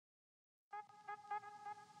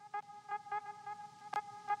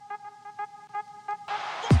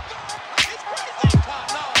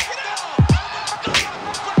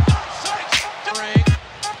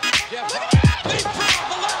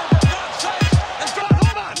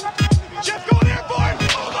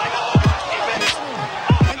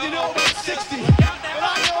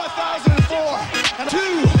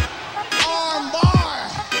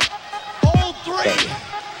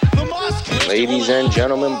Ladies and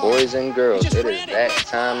gentlemen, boys and girls, it is that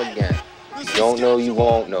time again. If you don't know, you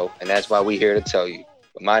won't know, and that's why we're here to tell you.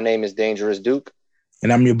 But my name is Dangerous Duke.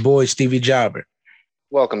 And I'm your boy, Stevie Jobber.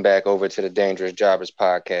 Welcome back over to the Dangerous Jobbers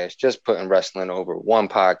podcast, just putting wrestling over one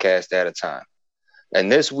podcast at a time.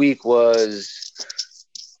 And this week was,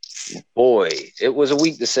 it was a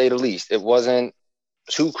week to say the least. It wasn't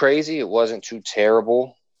too crazy. It wasn't too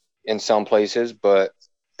terrible in some places, but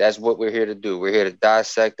that's what we're here to do. We're here to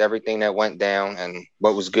dissect everything that went down and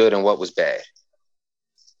what was good and what was bad.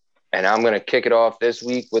 And I'm going to kick it off this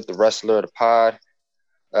week with the wrestler of the pod.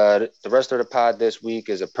 The wrestler of the pod this week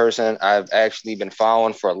is a person I've actually been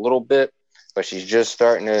following for a little bit, but she's just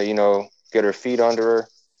starting to, get her feet under her.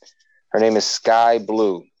 Her name is Sky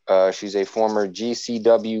Blue. She's a former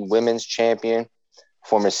GCW women's champion,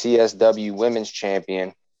 former CSW women's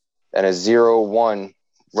champion, and a 0-1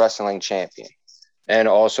 wrestling champion. And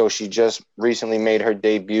also, she just recently made her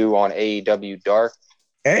debut on AEW Dark.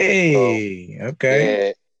 Hey, so,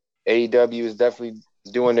 okay. Yeah, AEW is definitely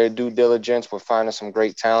doing their due diligence with finding some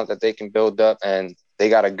great talent that they can build up, and they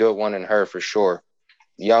got a good one in her for sure.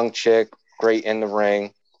 Young chick, great in the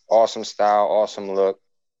ring, awesome style, awesome look.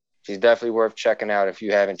 She's definitely worth checking out if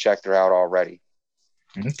you haven't checked her out already.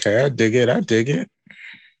 Okay, I dig it.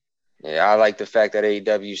 Yeah, I like the fact that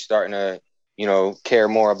AEW is starting to, care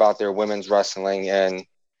more about their women's wrestling and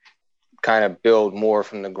kind of build more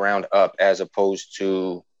from the ground up as opposed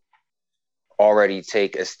to already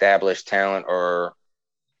take established talent or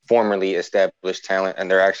formerly established talent,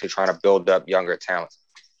 and they're actually trying to build up younger talent.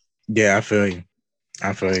 Yeah, I feel you.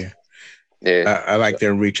 Yeah, I like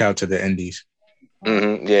their reach out to the indies.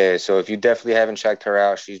 Mm-hmm, yeah, so if you definitely haven't checked her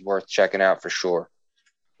out, she's worth checking out for sure.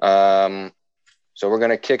 So we're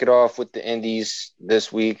going to kick it off with the indies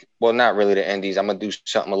this week. Well, not really the indies. I'm going to do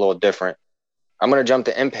something a little different. I'm going to jump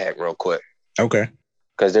to Impact real quick. Okay.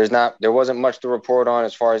 Because there wasn't much to report on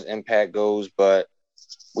as far as Impact goes, but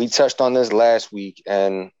we touched on this last week,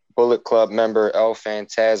 and Bullet Club member El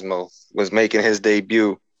Phantasmo was making his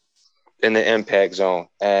debut in the Impact Zone.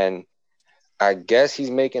 And I guess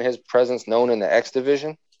he's making his presence known in the X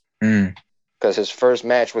Division because his first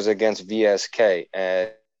match was against VSK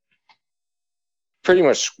and pretty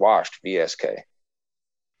much squashed VSK.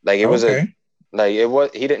 He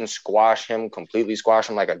didn't completely squash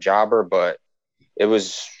him like a jobber, but it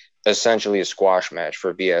was essentially a squash match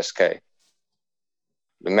for VSK.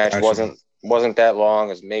 The match wasn't that long.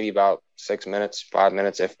 It was maybe about 6 minutes, 5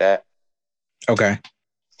 minutes, if that. Okay.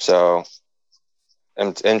 So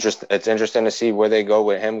it's interesting to see where they go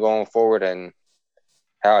with him going forward and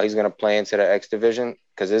how he's going to play into the X Division.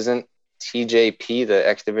 Because isn't TJP the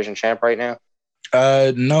X Division champ right now?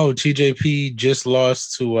 No, TJP just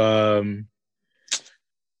lost to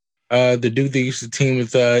the dude that used to team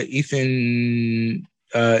with Ethan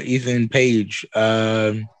Page,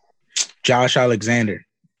 Josh Alexander.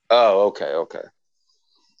 Oh, okay.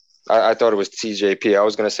 I thought it was TJP. I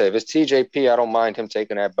was going to say, if it's TJP, I don't mind him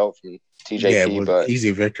taking that belt from TJP. But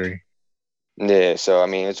easy victory. Yeah, so, I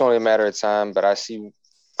mean, it's only a matter of time, but I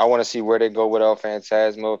want to see where they go with El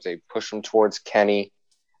Phantasmo, if they push him towards Kenny,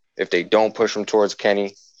 if they don't push him towards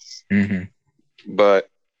Kenny. Mm-hmm. But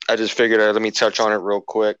I just figured let me touch on it real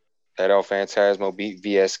quick, that El Phantasmo beat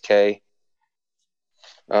VSK.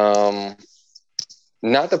 Not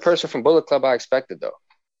the person from Bullet Club I expected, though.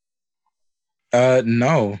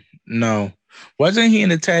 No. Wasn't he in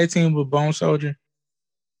the tag team with Bone Soldier?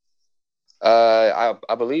 I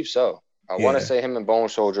believe so. I want to say him and Bone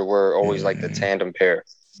Soldier were always like the tandem pair.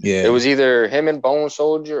 Yeah. It was either him and Bone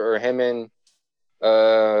Soldier or him and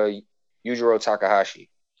Yujiro Takahashi.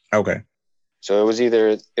 Okay. So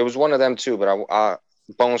it was one of them two, but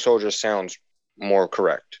Bone Soldier sounds more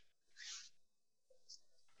correct.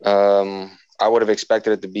 I would have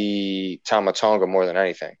expected it to be Tama Tonga more than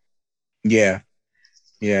anything. Yeah,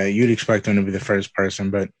 you'd expect him to be the first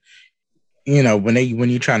person, but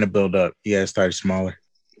when you're trying to build up, start smaller.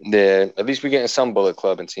 Yeah, at least we're getting some Bullet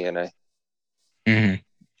Club in TNA.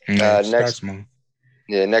 Mm-hmm. Yeah, start small.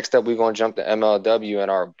 Yeah, next up we're gonna jump to MLW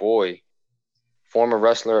and our boy, former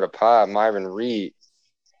wrestler of the pod, Myron Reed.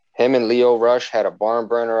 Him and Leo Rush had a barn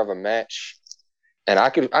burner of a match, and I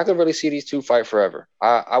could really see these two fight forever.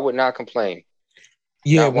 I would not complain.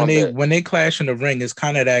 Yeah, when they clash in the ring, it's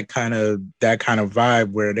kind of that kind of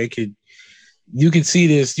vibe where you could see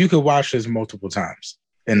this, you could watch this multiple times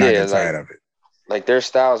and not get tired of it. Like their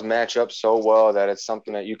styles match up so well that it's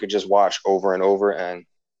something that you could just watch over and over and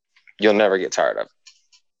you'll never get tired of it.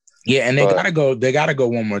 Yeah, and they gotta go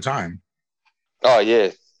one more time. Oh yeah,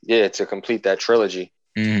 to complete that trilogy.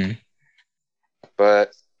 Mm-hmm.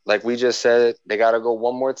 But like we just said, they gotta go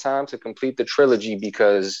one more time to complete the trilogy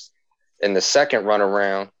because In the second run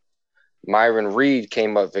around, Myron Reed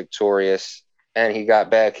came up victorious, and he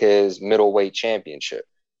got back his middleweight championship.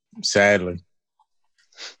 Sadly.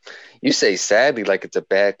 You say sadly like it's a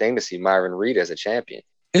bad thing to see Myron Reed as a champion.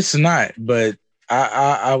 It's not, but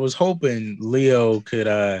I was hoping Leo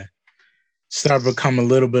could start becoming a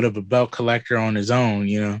little bit of a belt collector on his own,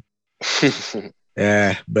 you know.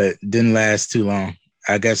 Yeah, but didn't last too long.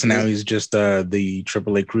 I guess now he's just the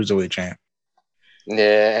AAA Cruiserweight champ.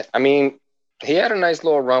 Yeah, I mean, he had a nice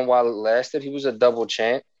little run while it lasted. He was a double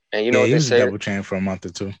champ, and you know what he they was say, a double champ for a month or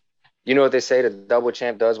two. You know what they say: the double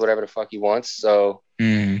champ does whatever the fuck he wants. So,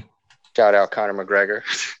 shout out Conor McGregor.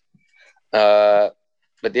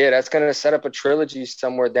 But yeah, that's gonna set up a trilogy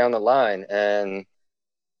somewhere down the line, and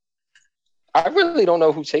I really don't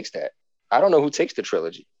know who takes that. I don't know who takes the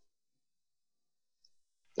trilogy.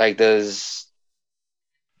 Like, does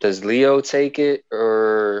Leo take it,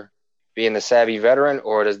 or being the savvy veteran,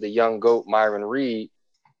 or does the young GOAT Myron Reed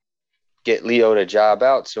get Leo to job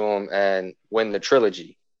out to him and win the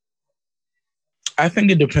trilogy? I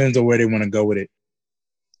think it depends on where they want to go with it.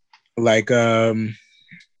 Like,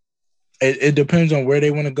 it depends on where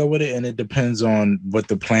they want to go with it, and it depends on what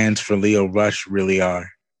the plans for Leo Rush really are.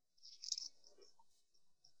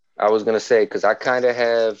 I was going to say, because I kind of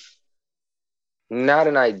have not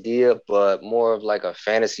an idea, but more of like a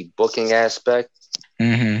fantasy booking aspect.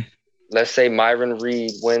 Mm-hmm. Let's say Myron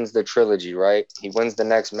Reed wins the trilogy, right? He wins the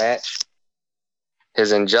next match.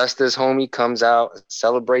 His Injustice homie comes out and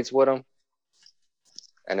celebrates with him.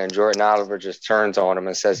 And then Jordan Oliver just turns on him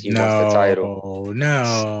and says he wants the title.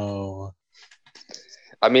 No.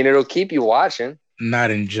 I mean, it'll keep you watching.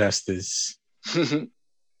 Not Injustice.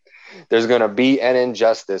 There's going to be an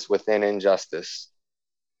injustice within injustice.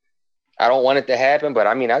 I don't want it to happen, but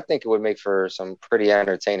I mean, I think it would make for some pretty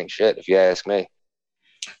entertaining shit, if you ask me.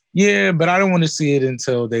 Yeah, but I don't want to see it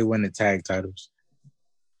until they win the tag titles.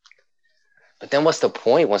 But then what's the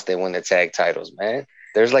point once they win the tag titles, man?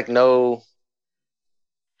 There's no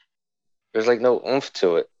oomph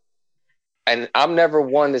to it. And I'm never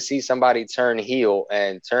one to see somebody turn heel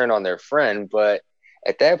and turn on their friend, but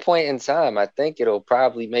at that point in time, I think it'll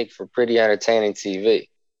probably make for pretty entertaining TV.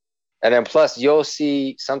 And then plus you'll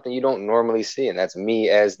see something you don't normally see, and that's me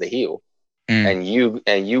as the heel. And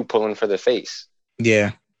you pulling for the face.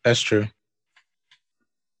 Yeah, that's true.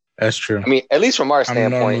 That's true. I mean, at least from our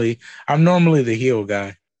standpoint. I'm normally the heel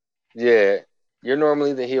guy. Yeah. You're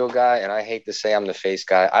normally the heel guy, and I hate to say I'm the face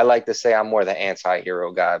guy. I like to say I'm more the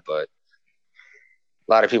anti-hero guy, but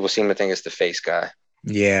a lot of people seem to think it's the face guy.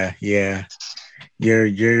 Yeah.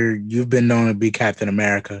 You've been known to be Captain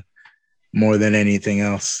America more than anything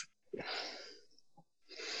else.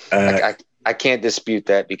 I can't dispute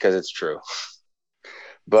that because it's true.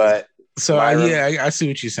 But so Myron, I see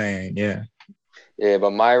what you're saying. Yeah,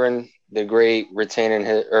 but Myron the Great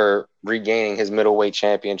regaining his middleweight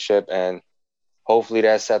championship, and hopefully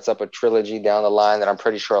that sets up a trilogy down the line that I'm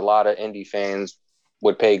pretty sure a lot of indie fans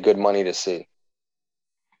would pay good money to see.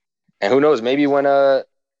 And who knows, maybe when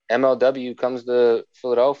MLW comes to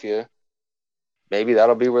Philadelphia, maybe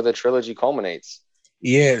that'll be where the trilogy culminates.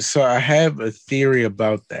 Yeah, so I have a theory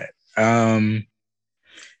about that.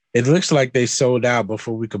 It looks like they sold out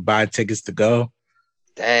before we could buy tickets to go.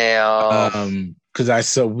 Damn.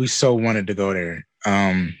 Because we so wanted to go there.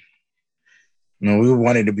 We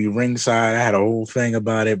wanted to be ringside. I had a whole thing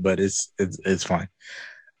about it, but it's fine.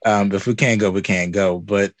 If we can't go, we can't go.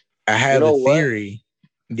 But I have a theory.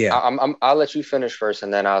 What? Yeah, I'll let you finish first,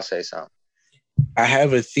 and then I'll say something. I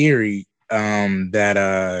have a theory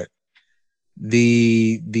that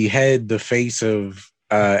the face of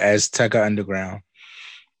Azteca Underground,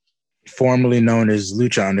 formerly known as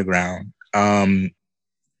Lucha Underground,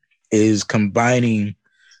 is combining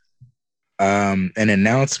an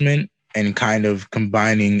announcement and kind of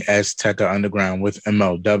combining Azteca Underground with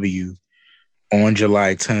MLW on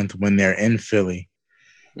July 10th when they're in Philly.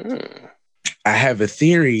 I have a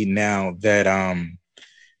theory now that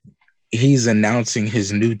he's announcing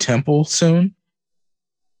his new temple soon.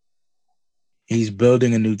 He's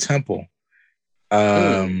building a new temple.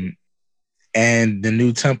 And the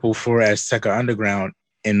new temple for Azteca Underground,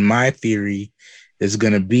 in my theory, is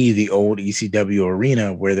going to be the old ECW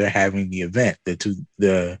arena where they're having the event, the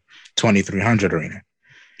 2300 arena.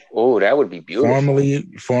 Oh, that would be beautiful.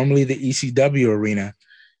 Formerly the ECW arena,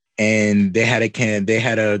 and they had a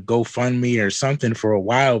GoFundMe or something for a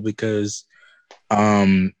while because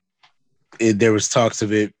there was talks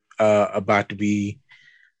of it about to be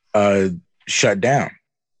shut down.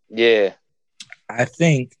 Yeah, I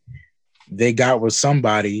think they got with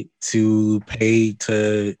somebody to pay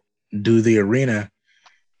to do the arena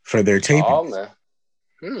for their tapings. Oh man,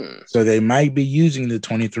 So they might be using the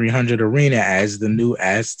 2300 arena as the new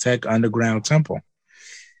Aztec Underground Temple.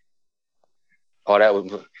 Oh,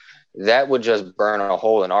 that would just burn a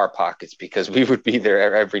hole in our pockets because we would be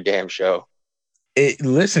there every damn show.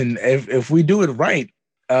 Listen, if we do it right,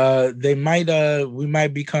 we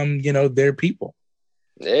might become, their people.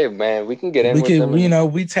 Hey man, we can get in with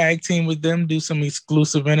them. We tag team with them, do some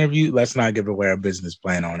exclusive interview. Let's not give away our business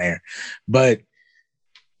plan on air, but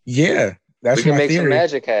yeah, that's we can my make theory. Some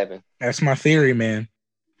magic happen. That's my theory, man.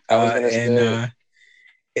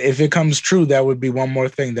 If it comes true, that would be one more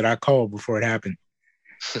thing that I call before it happened.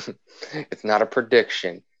 It's not a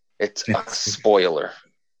prediction; it's a spoiler.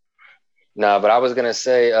 No, but I was gonna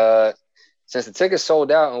say, since the tickets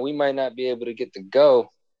sold out and we might not be able to get to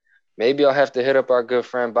go, maybe I'll have to hit up our good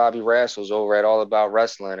friend Bobby Rassels over at All About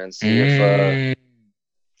Wrestling and see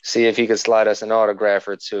if he could slide us an autograph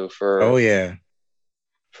or two for. Oh yeah.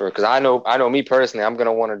 Because I know me personally, I'm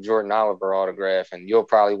gonna want a Jordan Oliver autograph, and you'll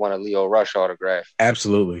probably want a Leo Rush autograph.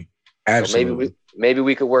 Absolutely. So maybe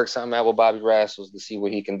we could work something out with Bobby Rassels to see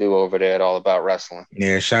what he can do over there at All About Wrestling.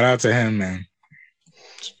 Yeah, shout out to him, man.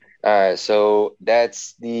 All right, so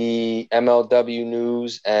that's the MLW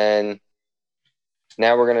news, and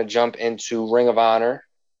now we're gonna jump into Ring of Honor.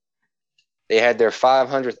 They had their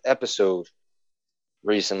 500th episode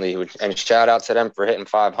recently, and shout out to them for hitting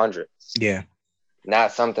 500. Yeah.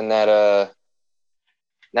 Not something that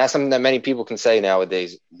many people can say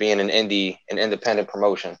nowadays, being an independent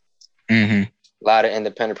promotion. Mm-hmm. A lot of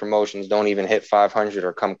independent promotions don't even hit 500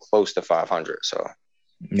 or come close to 500. So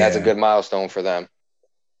that's a good milestone for them.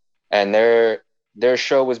 And their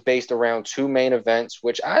show was based around 2 main events,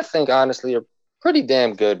 which I think honestly are pretty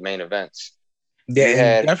damn good main events.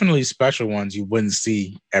 Yeah, and definitely special ones you wouldn't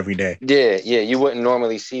see every day. Yeah, you wouldn't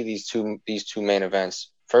normally see these two main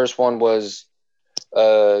events. First one was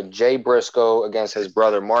Jay Briscoe against his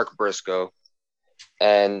brother Mark Briscoe,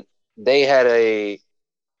 and they had a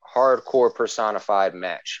hardcore personified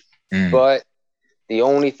match. But the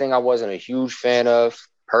only thing I wasn't a huge fan of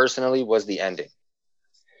personally was the ending.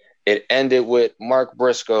 It ended with Mark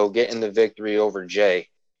Briscoe getting the victory over Jay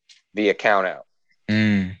via countout.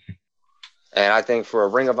 And I think for a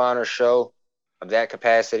Ring of Honor show of that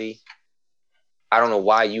capacity, I don't know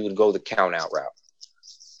why you would go the countout route.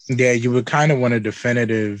 Yeah, you would kind of want a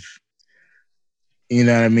definitive, you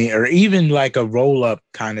know what I mean? Or even like a roll-up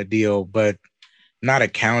kind of deal, but not a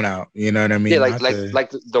count-out, you know what I mean? Yeah,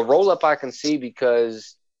 like the roll-up I can see,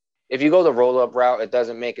 because if you go the roll-up route, it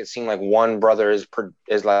doesn't make it seem like one brother is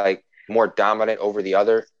like more dominant over the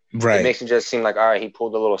other. Right. It makes it just seem like, all right, he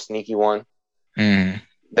pulled a little sneaky one.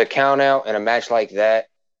 The count-out in a match like that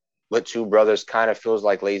with 2 brothers kind of feels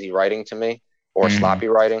like lazy writing to me, or sloppy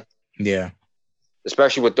writing. Yeah.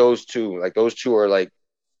 Especially with those two. Like, those two are like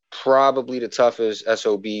probably the toughest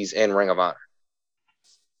SOBs in Ring of Honor.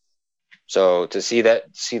 So to see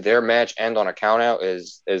their match end on a countout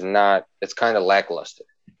is not, it's kind of lackluster.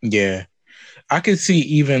 Yeah. I could see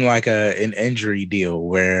even like an injury deal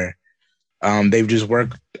where they've just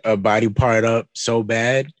worked a body part up so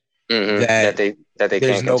bad that they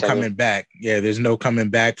there's no coming back. Yeah, there's no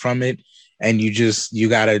coming back from it. And you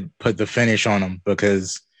got to put the finish on him,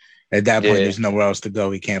 because at that point, there's nowhere else to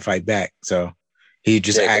go. He can't fight back. So he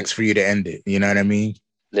just asks for you to end it. You know what I mean?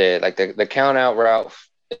 Yeah, like the count out route,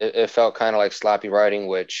 it felt kind of like sloppy writing,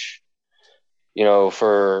 which, you know,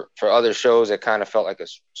 for other shows, it kind of felt like a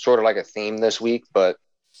sort of like a theme this week, but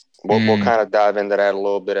we'll kind of dive into that a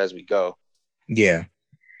little bit as we go. Yeah.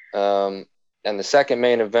 And the second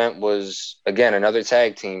main event was, again, another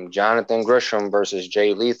tag team, Jonathan Gresham versus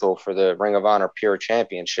Jay Lethal for the Ring of Honor Pure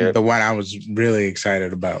Championship. The one I was really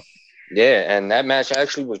excited about. Yeah, and that match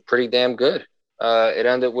actually was pretty damn good. It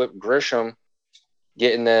ended with Gresham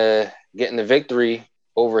getting the victory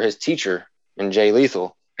over his teacher in Jay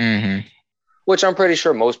Lethal, which I'm pretty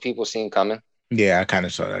sure most people seen coming. Yeah, I kind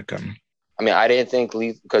of saw that coming. I mean, I didn't think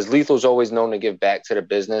because Lethal's always known to give back to the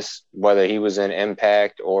business, whether he was in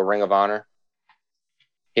Impact or Ring of Honor.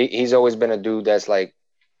 He's always been a dude that's like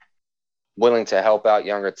willing to help out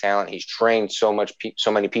younger talent. He's trained so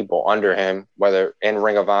many people under him, whether in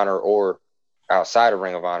Ring of Honor or outside of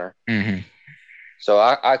Ring of Honor. So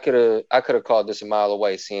I could have called this a mile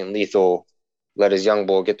away, seeing Lethal let his young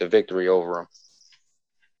boy get the victory over him.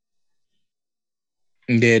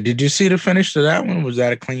 Yeah, did you see the finish to that one? Was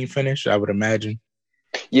that a clean finish? I would imagine.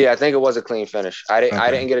 Yeah, I think it was a clean finish. I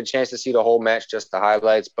didn't get a chance to see the whole match, just the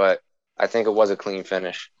highlights, but I think it was a clean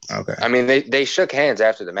finish. Okay. I mean, they shook hands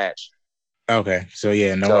after the match. Okay. So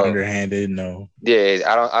yeah, no underhanded, no. Yeah,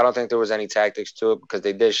 I don't think there was any tactics to it, because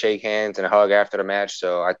they did shake hands and hug after the match.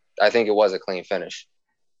 So I think it was a clean finish.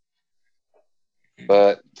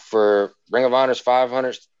 But for Ring of Honor's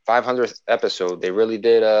 500th episode, they really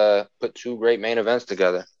did put two great main events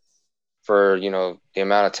together for, the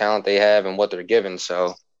amount of talent they have and what they're given.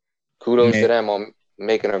 So kudos to Yeah, them on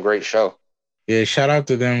making a great show. yeah, shout out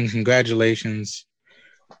to them. Congratulations.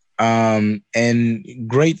 And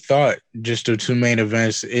great thought, just the two main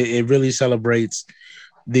events. It really celebrates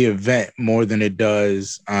the event more than it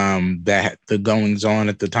does that the goings on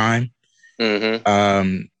at the time.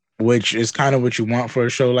 Mm-hmm. Which is kind of what you want for a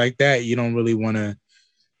show like that. You don't really want to,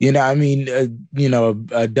 I mean, a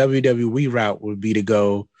WWE route would be to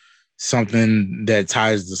go something that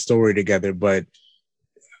ties the story together. But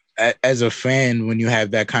as a fan, when you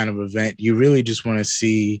have that kind of event, you really just want to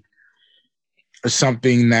see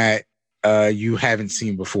something that you haven't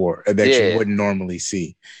seen before, or that you wouldn't normally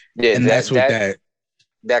see. Yeah, And that's what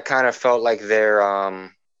that kind of felt like their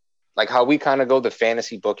like how we kind of go the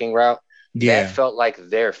fantasy booking route. Yeah. That felt like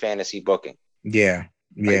their fantasy booking. Yeah.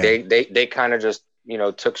 Yeah. Like they kind of just,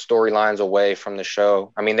 took storylines away from the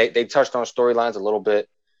show. I mean, they touched on storylines a little bit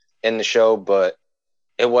in the show, but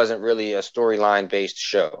it wasn't really a storyline based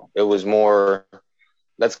show. It was more,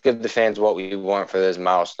 let's give the fans what we want for this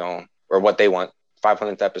milestone, or what they want.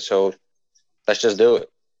 500th episode. Let's just do it.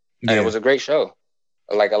 And it was a great show.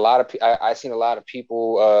 Like I seen a lot of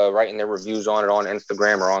people writing their reviews on it on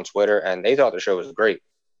Instagram or on Twitter, and they thought the show was great.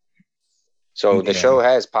 So the show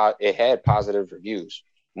had positive reviews,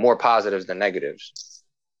 more positives than negatives.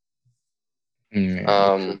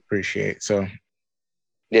 Appreciate. So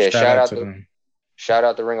yeah, shout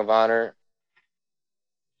out to Ring of Honor.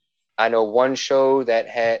 I know one show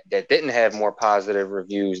that didn't have more positive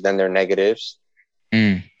reviews than their negatives,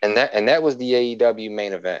 and that was the AEW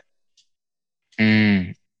main event.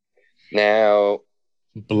 Now,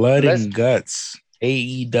 Blood and Guts,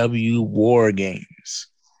 AEW War Games.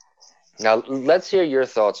 Now, let's hear your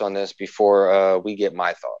thoughts on this before we get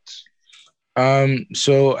my thoughts.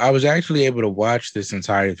 So I was actually able to watch this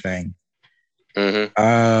entire thing.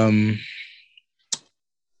 Mm-hmm.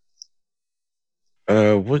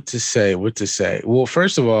 What to say? Well,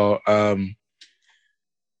 first of all,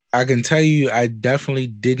 I can tell you I definitely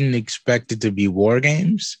didn't expect it to be War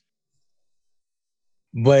Games,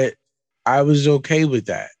 but I was okay with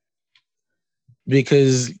that.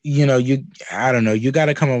 Because, I don't know, you got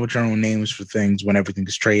to come up with your own names for things when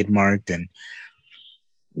everything's trademarked, and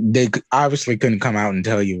they obviously couldn't come out and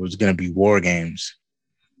tell you it was going to be War Games.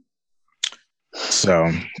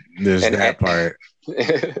 So there's that part.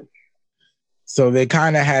 So they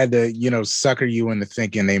kind of had to, sucker you into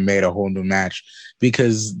thinking they made a whole new match,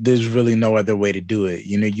 because there's really no other way to do it.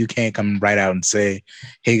 You can't come right out and say,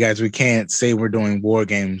 hey guys, we can't say we're doing War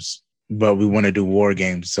Games, but we want to do War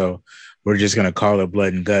Games. So we're just going to call it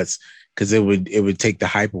Blood and Guts, because it would take the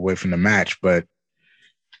hype away from the match. But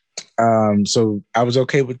so I was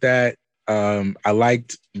okay with that. I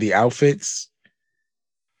liked the outfits.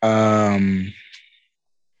 The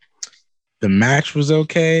match was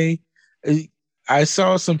okay. I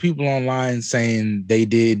saw some people online saying they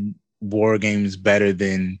did War Games better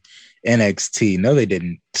than NXT. No, they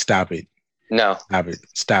didn't. Stop it. No.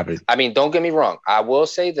 Stop it. I mean, don't get me wrong. I will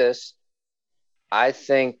say this. I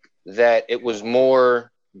think that it was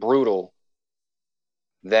more brutal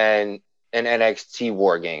than an NXT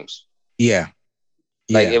War Games. Yeah.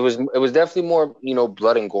 Like it was definitely more,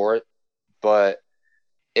 blood and gore, but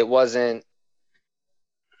it wasn't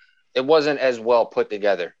as well put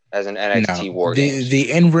together as an NXT War Games.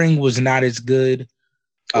 The in-ring was not as good.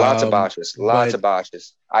 Lots of botches.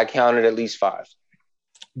 I counted at least 5.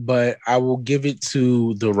 But I will give it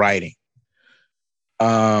to the writing.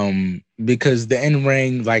 Because the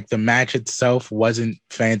in-ring, like the match itself wasn't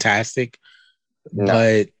fantastic. No.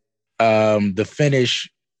 But the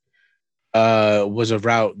finish was a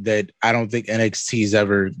route that I don't think NXT's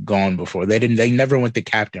ever gone before. They never went the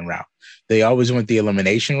captain route. They always went the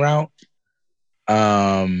elimination route.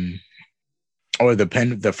 Or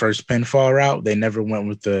the first pinfall route. They never went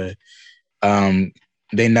with the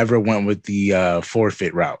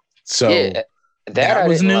forfeit route. So yeah, that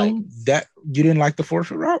was new. Like. That you didn't like the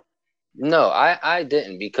forfeit route? No, I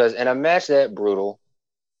didn't, because in a match that brutal,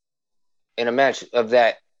 in a match of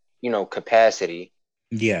that, capacity.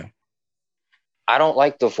 Yeah. I don't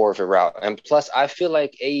like the forfeit route. And plus I feel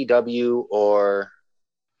like AEW, or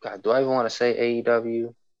God, do I even want to say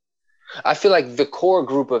AEW? I feel like the core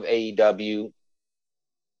group of AEW,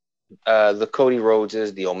 the Cody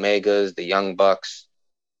Rhodeses, the Omegas, the Young Bucks.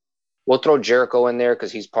 We'll throw Jericho in there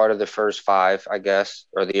because he's part of the first 5, I guess,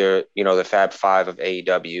 or the Fab 5 of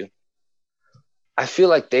AEW. I feel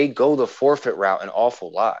like they go the forfeit route an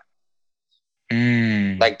awful lot.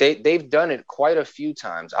 Like they've done it quite a few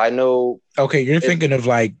times. I know. Okay, you're thinking of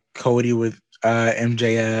like Cody with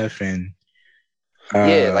MJF and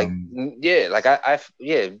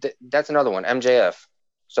that's another one, MJF.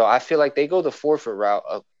 So I feel like they go the forfeit route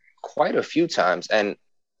quite a few times, and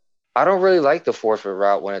I don't really like the forfeit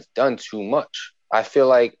route when it's done too much. I feel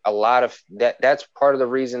like a lot of that's part of the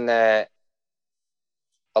reason that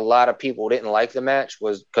a lot of people didn't like the match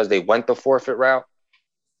was because they went the forfeit route.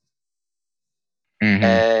 Mm-hmm.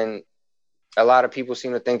 And a lot of people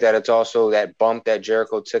seem to think that it's also that bump that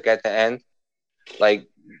Jericho took at the end. Like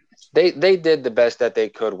they did the best that they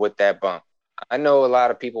could with that bump. I know a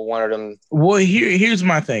lot of people wanted them. Well, here's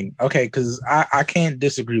my thing. Okay, because I can't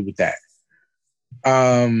disagree with that.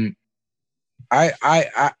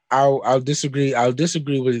 I'll disagree. I'll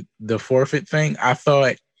disagree with the forfeit thing. I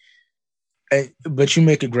thought, but you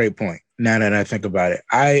make a great point. Now that I think about it,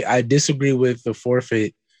 I disagree with the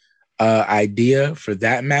forfeit idea for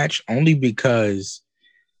that match only because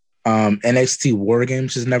NXT War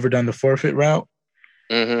Games has never done the forfeit route.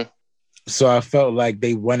 Mm-hmm. So I felt like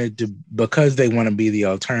they wanted to, because they want to be the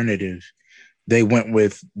alternative, they went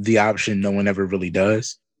with the option no one ever really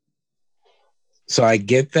does. So I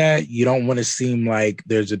get that. You don't want to seem like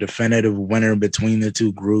there's a definitive winner between the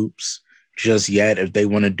two groups just yet if they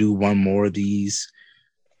want to do one more of these.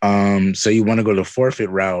 So you want to go the forfeit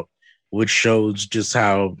route, which shows just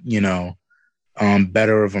how,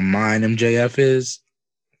 better of a mind MJF is.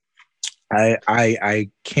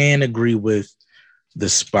 I can agree with the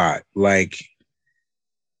spot. Like,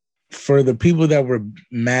 for the people that were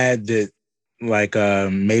mad that, like,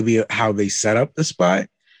 maybe how they set up the spot,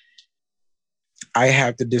 I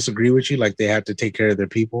have to disagree with you. Like, they have to take care of their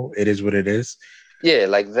people. It is what it is. Yeah,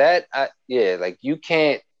 like that. Like you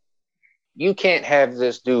can't have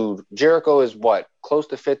this dude. Jericho is what, close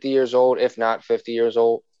to 50 years old, if not 50 years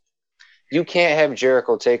old. You can't have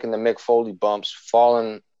Jericho taking the Mick Foley bumps,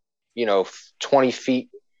 falling, 20 feet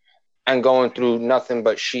and going through nothing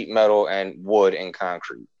but sheet metal and wood and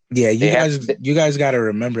concrete. Yeah, you guys got to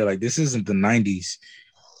remember, like, this isn't the 90s.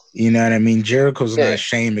 You know what I mean? Jericho's not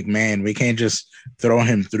Shane McMahon. We can't just throw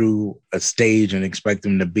him through a stage and expect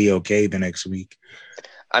him to be okay the next week.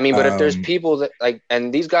 I mean, but if there's people that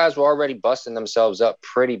and these guys were already busting themselves up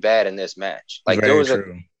pretty bad in this match. Like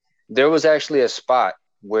there was actually a spot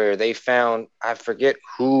where they found, I forget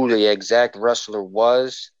who the exact wrestler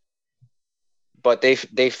was, but they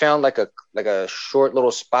found like a short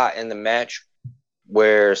little spot in the match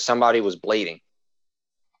where somebody was blading.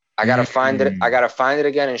 I gotta find it. I gotta find it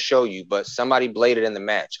again and show you. But somebody bladed in the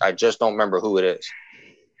match. I just don't remember who it is.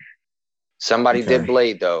 Somebody did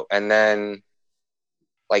blade though, and then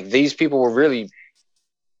like these people were really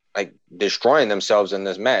like destroying themselves in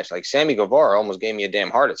this match. Like Sammy Guevara almost gave me a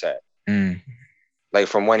damn heart attack. Like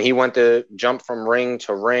from when he went to jump from ring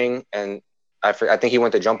to ring, and I think he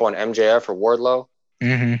went to jump on MJF or Wardlow.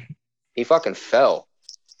 He fucking fell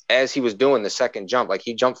as he was doing the second jump. Like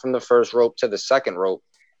he jumped from the first rope to the second rope.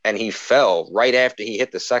 And he fell right after he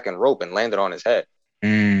hit the second rope and landed on his head.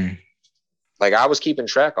 Like, I was keeping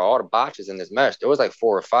track of all the botches in this match. There was like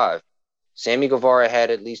 4 or 5. Sammy Guevara had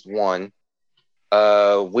at least one.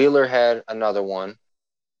 Wheeler had another one.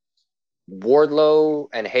 Wardlow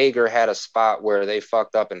and Hager had a spot where they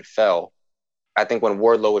fucked up and fell. I think when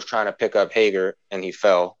Wardlow was trying to pick up Hager and he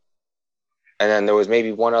fell. And then there was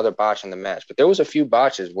maybe one other botch in the match. But there was a few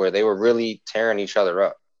botches where they were really tearing each other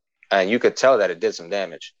up. And you could tell that it did some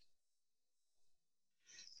damage.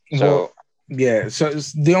 So yeah. So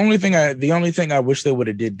the only thing I wish they would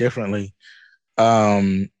have did differently,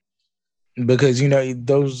 because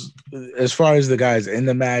those, as far as the guys in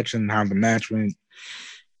the match and how the match went,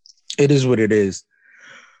 it is what it is.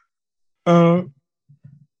 But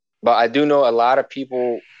I do know a lot of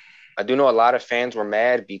people. I do know a lot of fans were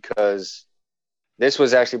mad because this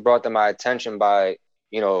was actually brought to my attention by,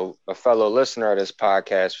 a fellow listener of this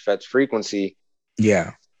podcast, Fetch Frequency.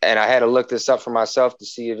 Yeah. And I had to look this up for myself to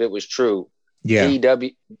see if it was true. Yeah.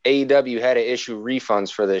 AEW had to issue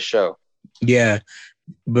refunds for this show. Yeah,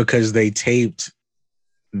 because they taped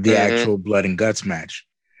the actual Blood and Guts match.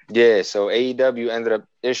 Yeah, so AEW ended up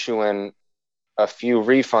issuing a few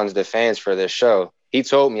refunds to fans for this show. He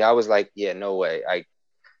told me, I was like, yeah, no way.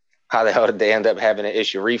 How the hell did they end up having to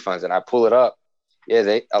issue refunds? And I pull it up.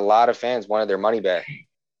 Yeah, a lot of fans wanted their money back.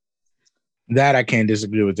 That I can't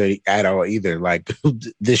disagree with at all either. Like,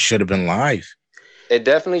 this should have been live. It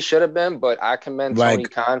definitely should have been, but I commend Tony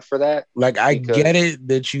Khan for that. Like, I get it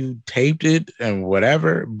that you taped it and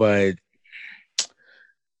whatever, but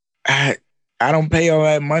I don't pay all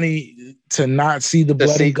that money to not see the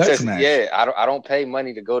Blood and Guts match. Yeah, I don't pay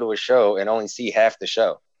money to go to a show and only see half the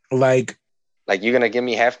show. Like, Like, you're gonna give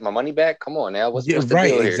me half my money back? Come on now. What's Yeah, the right.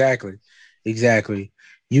 deal here? Exactly.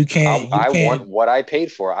 You can't. You I want can't. what I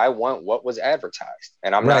paid for. I want what was advertised,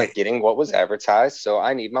 and I'm Right. not getting what was advertised, so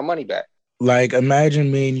I need my money back. Like,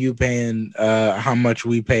 imagine me and you paying how much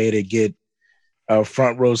we pay to get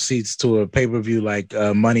front row seats to a pay per view like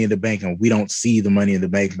Money in the Bank, and we don't see the Money in the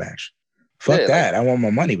Bank match. Fuck Yeah, that. I want my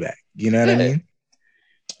money back. You know what I yeah. mean?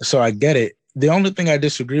 So I get it. The only thing I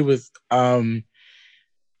disagree with, I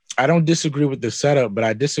don't disagree with the setup, but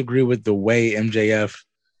I disagree with the way MJF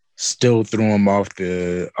still threw him off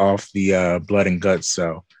the blood and guts.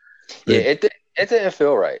 So Yeah, it didn't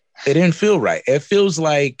feel right. It didn't feel right. It feels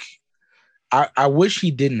like I wish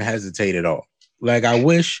he didn't hesitate at all. Like I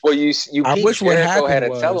wish. Well, you I peep, wish what Jericho had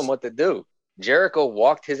happened to tell was him what to do. Jericho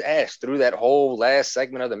walked his ass through that whole last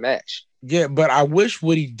segment of the match. yeah, but I wish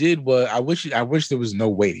what he did was I wish there was no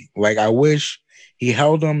waiting. Like I wish he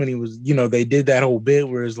held him and he was, they did that whole bit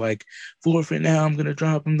where it's like forfeit now, I'm gonna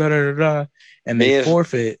drop him, da da da da, and they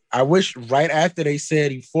forfeit. I wish right after they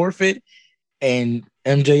said he forfeit and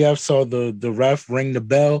MJF saw the ref ring the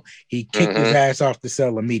bell, he kicked his ass off the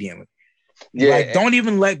cell immediately. Yeah, like don't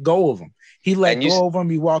even let go of him. He let go of him.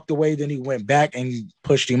 He walked away. Then he went back and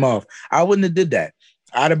pushed him off. I wouldn't have did that.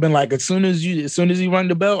 I'd have been like, as soon as he rang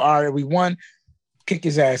the bell, all right, we won. Kick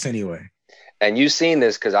his ass anyway. And you seen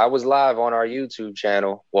this because I was live on our YouTube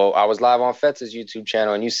channel. Well, I was live on Fetz's YouTube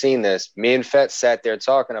channel, and you seen this. Me and Fetz sat there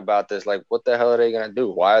talking about this. Like, what the hell are they gonna do?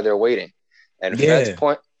 Why are they waiting? And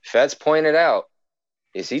Fetz pointed out,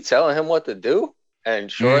 is he telling him what to do?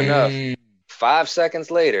 And sure enough, 5 seconds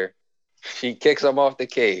later, he kicks him off the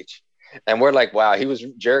cage. And we're like, wow,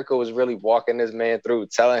 Jericho was really walking this man through,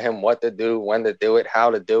 telling him what to do, when to do it,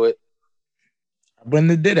 how to do it. When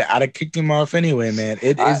they did it, I'd have kicked him off anyway, man.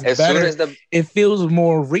 It is better. It feels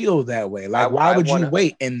more real that way. Like, why would you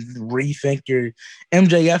wait and rethink your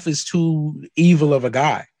MJF is too evil of a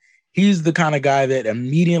guy. He's the kind of guy that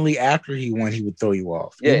immediately after he won, he would throw you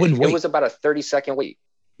off. Yeah, it was about a 30-second wait.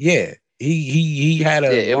 Yeah, he had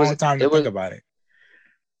a long time to think about it.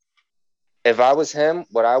 If I was him,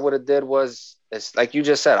 what I would have did was, it's like you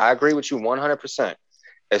just said, I agree with you 100%.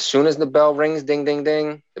 As soon as the bell rings, ding, ding,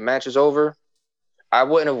 ding, the match is over, I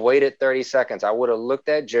wouldn't have waited 30 seconds. I would have looked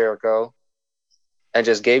at Jericho and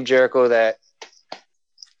just gave Jericho that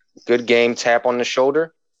good game tap on the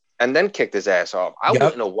shoulder and then kicked his ass off. I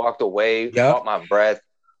wouldn't have walked away, caught my breath,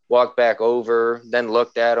 walked back over, then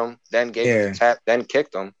looked at him, then gave him the tap, then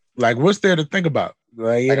kicked him. Like, what's there to think about?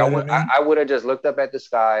 Like, I would have just looked up at the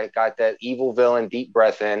sky, got that evil villain deep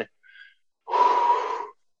breath in,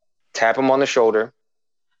 tap him on the shoulder,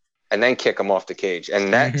 and then kick him off the cage.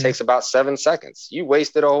 And that takes about 7 seconds. You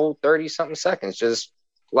wasted a whole 30-something seconds just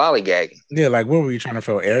lollygagging. Yeah, like, what were you trying to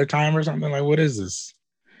fill airtime or something? Like, what is this?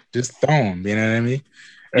 Just throw him, you know what I mean?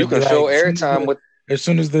 You can fill airtime with... As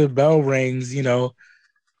soon as the bell rings, tell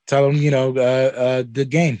them, good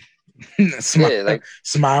game.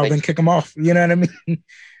 Smile, then kick them off. You know what I mean?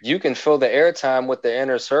 You can fill the airtime with the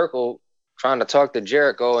inner circle trying to talk to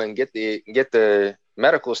Jericho and get the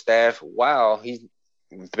medical staff while he's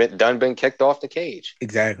been kicked off the cage.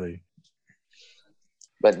 Exactly.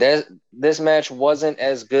 But this match wasn't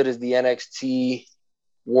as good as the NXT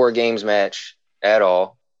War Games match at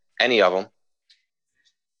all. Any of them.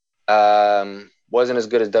 Wasn't as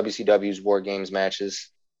good as WCW's War Games matches.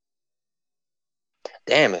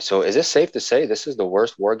 Damn it. So is it safe to say this is the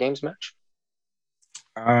worst War Games match?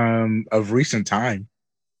 Of recent time.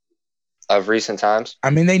 Of recent times? I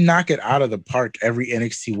mean, they knock it out of the park every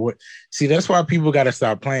NXT War. See, that's why people got to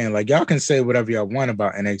stop playing. Like, y'all can say whatever y'all want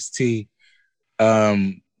about NXT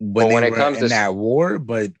when it comes to that war,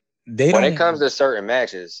 but when it comes to certain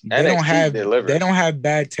matches, NXT delivers. They don't have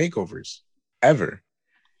bad takeovers. Ever.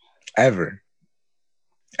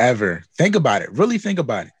 Think about it. Really think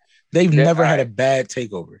about it. They've never had a bad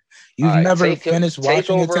takeover. You've never finished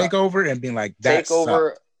watching a takeover and being like, that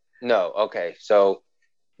takeover. Sucked. No, okay. So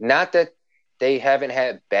not that they haven't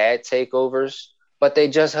had bad takeovers, but they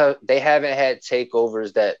haven't had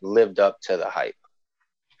takeovers that lived up to the hype.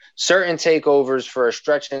 Certain takeovers for a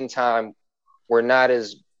stretch in time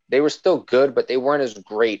they were still good, but they weren't as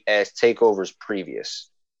great as takeovers previous.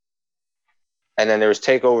 And then there was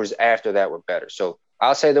takeovers after that were better. So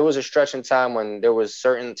I'll say there was a stretch in time when there was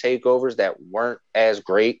certain takeovers that weren't as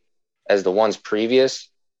great as the ones previous,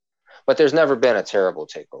 but there's never been a terrible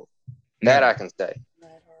takeover. That I can say.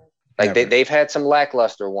 Like they've had some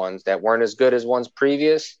lackluster ones that weren't as good as ones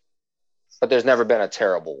previous, but there's never been a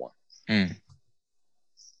terrible one.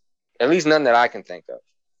 At least none that I can think of.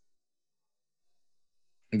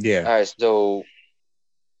 Yeah. All right, so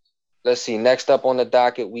let's see. Next up on the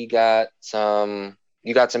docket, we got some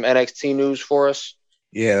You got some NXT news for us?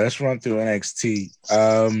 Yeah, let's run through NXT.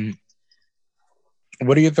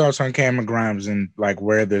 What are your thoughts on Cameron Grimes and like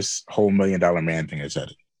where this whole $1 Million Man thing is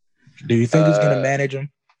headed? Do you think he's going to manage him?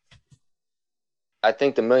 I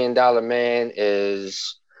think the $1 Million Man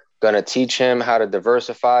is going to teach him how to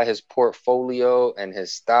diversify his portfolio and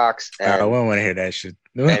his stocks. And I don't want to hear that shit.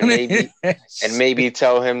 and maybe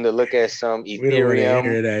tell him to look at some Ethereum, we don't want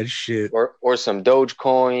to hear that shit, or some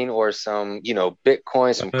Dogecoin, or some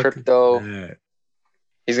Bitcoin, some crypto.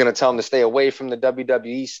 He's gonna tell him to stay away from the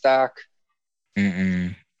WWE stock. He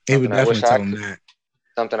would definitely tell him that.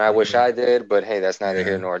 Something I wish I did, but hey, that's neither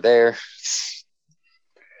here nor there.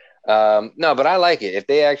 No, but I like it. If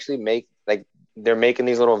they actually make, like, they're making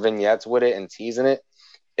these little vignettes with it and teasing it,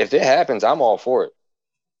 if it happens, I'm all for it.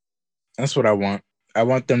 That's what I want. I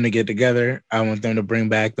want them to get together. I want them to bring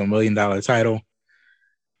back the $1 Million title.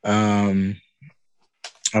 I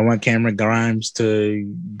want Cameron Grimes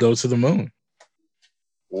to go to the moon.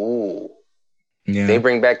 Ooh. Yeah. They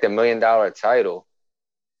bring back the $1 Million title.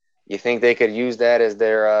 You think they could use that as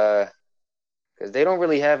their because they don't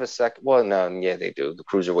really have a second. Well, no, yeah, they do. The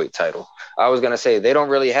cruiserweight title. I was gonna say they don't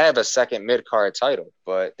really have a second mid-card title,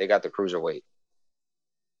 but they got the cruiserweight.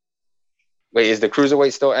 Wait, is the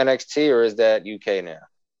cruiserweight still NXT or is that UK now?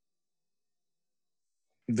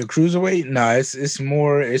 The cruiserweight? No, it's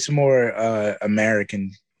more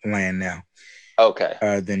American land now.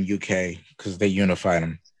 Okay. Than UK because they unified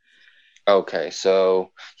them. Okay,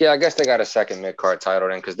 so yeah, I guess they got a second mid-card title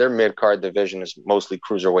then because their mid-card division is mostly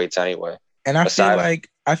cruiserweights anyway. And I feel like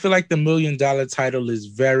the $1 Million title is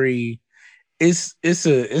very, it's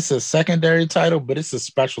a secondary title, but it's a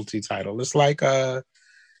specialty title. It's like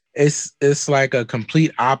it's like a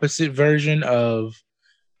complete opposite version of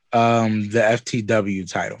the FTW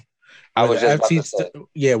title. Where the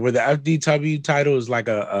FTW title is like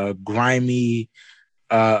a grimy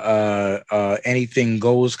anything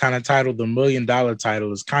goes kind of title. The $1 Million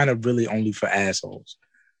title is kind of really only for assholes.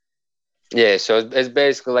 Yeah, so it's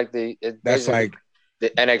basically like the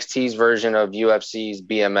NXT's version of UFC's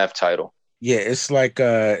BMF title. Yeah, it's like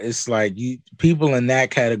you people in that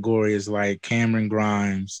category is like Cameron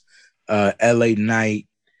Grimes, LA Knight.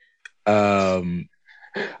 I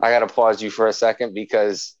gotta pause you for a second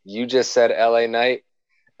because you just said LA Knight,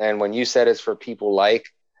 and when you said it's for people like,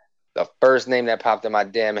 the first name that popped in my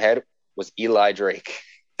damn head was Eli Drake.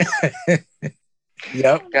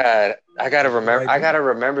 Yep. God, I gotta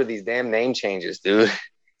remember these damn name changes, dude.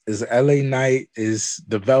 Is LA Knight, is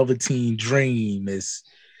the Velveteen Dream, is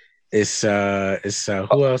who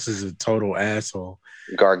else is a total asshole?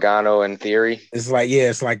 Gargano in Theory. It's like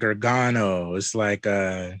Gargano. It's like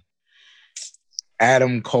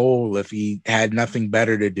Adam Cole if he had nothing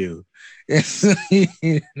better to do.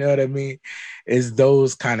 You know what I mean? It's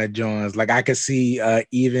those kind of joints. Like I could see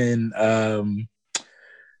even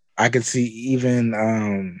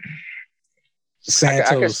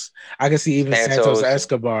Santos. I could see even Santos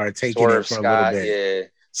Escobar taking it for a little bit. Yeah.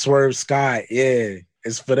 Swerve Scott, yeah.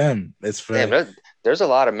 It's for them. It's for them. There's a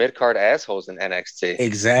lot of mid-card assholes in NXT.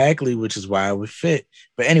 Exactly, which is why it would fit.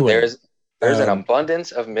 But anyway, there's an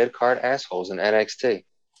abundance of mid-card assholes in NXT.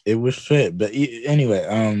 It would fit. But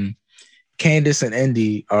anyway, Candice and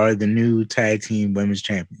Indy are the new tag team women's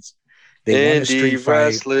champions. They won the street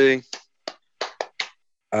wrestling.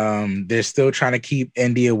 They're still trying to keep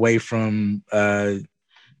Indy away from who's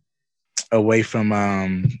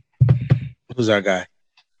our guy?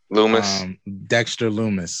 Loomis. Dexter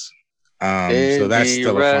Loomis. So that's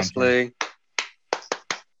still wrestling. A fun thing.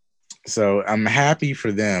 So I'm happy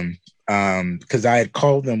for them because I had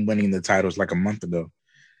called them winning the titles like a month ago.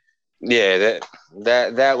 Yeah,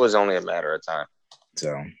 that was only a matter of time.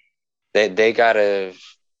 So they gotta.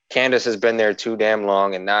 Candice has been there too damn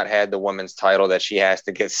long and not had the women's title that she has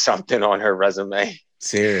to get something on her resume.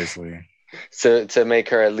 Seriously. To make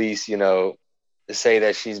her at least, say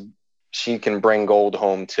that she can bring gold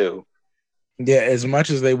home too. Yeah, as much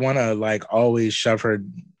as they want to like always shove her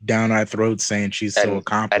down our throats saying she's so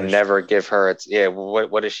accomplished. And never give her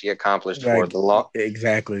what is she accomplished for?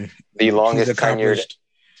 Exactly. The longest tenured.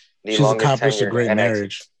 She's accomplished a great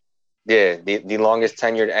marriage. Yeah, the longest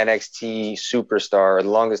tenured NXT superstar, or the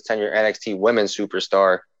longest tenured NXT women's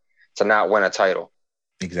superstar to not win a title.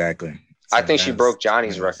 Exactly. So I think she broke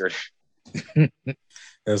Johnny's record.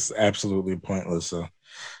 That's absolutely pointless. So,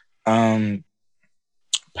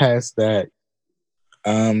 past that,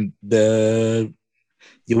 you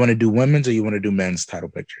want to do women's or you want to do men's title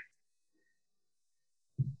picture?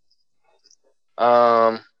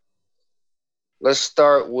 Let's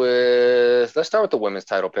start with the women's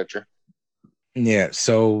title picture. Yeah.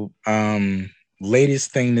 So,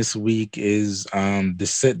 latest thing this week is the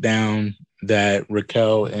sit down that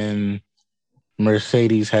Raquel and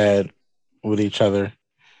Mercedes had with each other.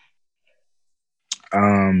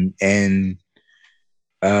 And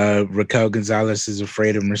Raquel Gonzalez is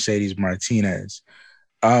afraid of Mercedes Martinez.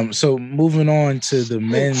 So moving on to the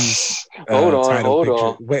men's title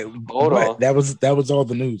picture. Wait, hold what? on. That was all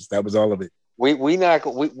the news. That was all of it. We not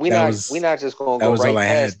just gonna go right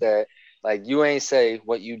past that. Like, you ain't say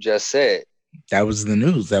what you just said. That was the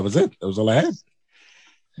news. That was it. That was all I had.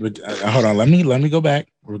 But, hold on. Let me go back.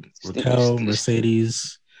 Raquel,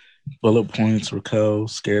 Mercedes, bullet points. Raquel,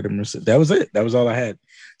 scared of Mercedes. That was it. That was all I had.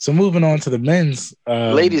 So moving on to the men's.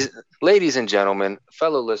 Ladies and gentlemen,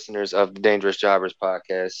 fellow listeners of the Dangerous Jobbers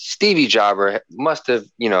podcast, Stevie Jobber must have,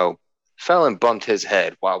 fell and bumped his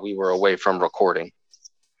head while we were away from recording.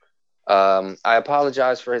 I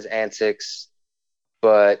apologize for his antics,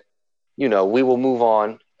 but, we will move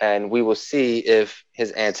on and we will see if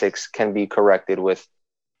his antics can be corrected with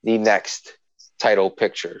the next title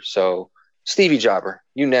picture. So, Stevie Jobber,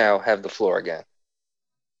 you now have the floor again.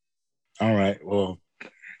 All right. Well,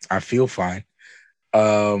 I feel fine.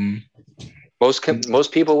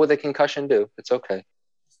 Most people with a concussion do. It's okay.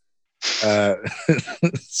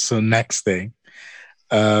 So next thing,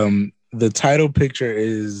 the title picture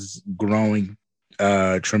is growing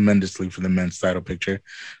tremendously for the men's title picture.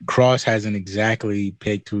 Cross hasn't exactly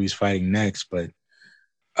picked who he's fighting next, but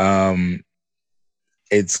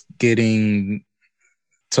it's getting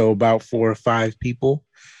to about 4 or 5 people.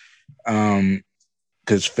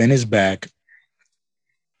 Because Finn is back.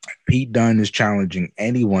 Pete Dunne is challenging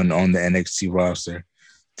anyone on the NXT roster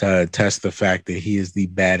to test the fact that he is the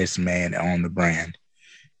baddest man on the brand.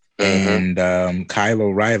 Mm-hmm. And Kyle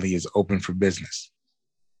O'Reilly is open for business.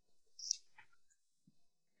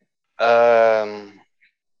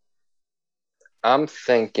 I'm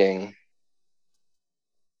thinking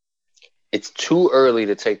it's too early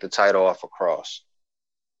to take the title off of Cross.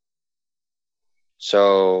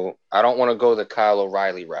 So I don't want to go the Kyle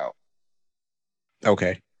O'Reilly route.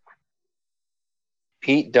 Okay.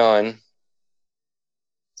 Pete Dunne,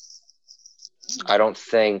 I don't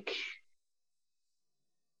think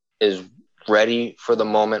is ready for the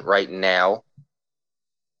moment right now.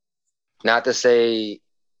 Not to say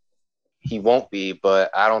he won't be,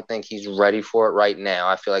 but I don't think he's ready for it right now.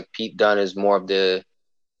 I feel like Pete Dunne is more of the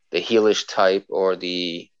heelish type, or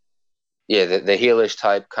the heelish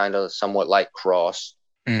type, kind of somewhat like Cross.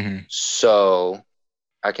 Mm-hmm. So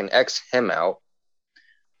I can X him out.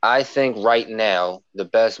 I think right now the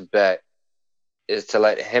best bet is to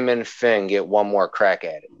let him and Finn get one more crack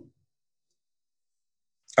at it.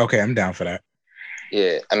 Okay, I'm down for that.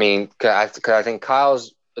 Yeah, I mean, cause I think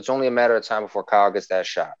it's only a matter of time before Kyle gets that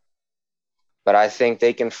shot. But I think if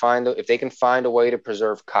they can find a way to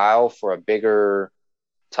preserve Kyle for a bigger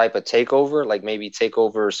type of takeover, like maybe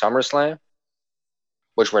takeover SummerSlam,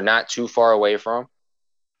 which we're not too far away from,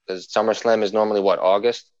 because SummerSlam is normally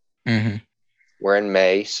August? Mm-hmm. We're in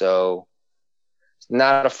May, so it's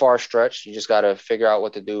not a far stretch. You just got to figure out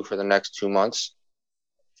what to do for the next 2 months.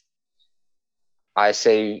 I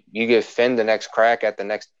say you give Finn the next crack at the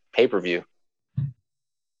next pay-per-view,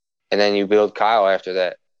 and then you build Kyle after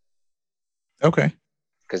that. Okay.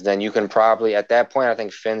 Because then you can probably, at that point, I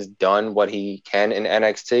think Finn's done what he can in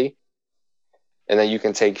NXT, and then you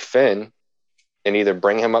can take Finn and either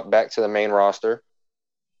bring him up back to the main roster,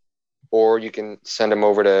 or you can send him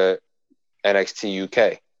over to NXT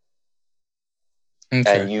UK.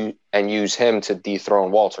 Okay. And use him to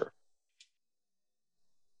dethrone Walter.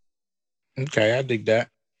 Okay, I dig that.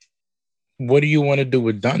 What do you want to do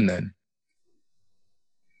with Dunne then?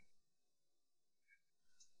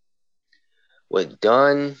 With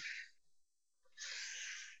Dunne,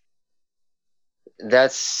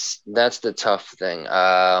 that's the tough thing.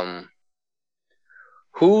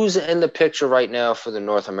 Who's in the picture right now for the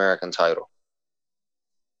North American title?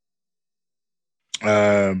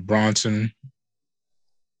 Bronson.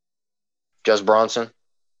 Just Bronson?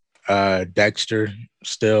 Dexter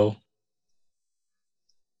still.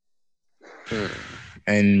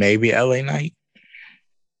 And maybe LA Knight.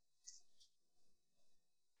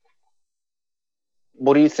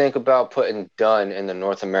 What do you think about putting Dunne in the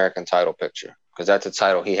North American title picture? Because that's a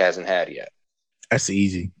title he hasn't had yet. That's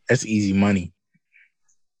easy. That's easy money.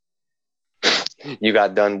 You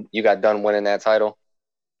got Dunne winning that title?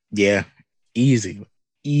 Yeah. Easy.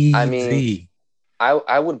 I mean,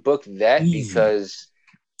 I would book that because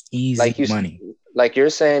easy money. Like you're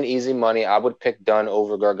saying, easy money. I would pick Dunne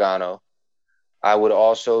over Gargano. I would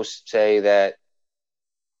also say that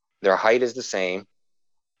their height is the same,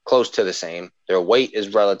 close to the same. Their weight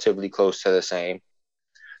is relatively close to the same.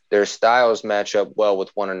 their styles match up well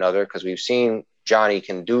with one another because we've seen Johnny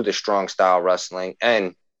can do the strong style wrestling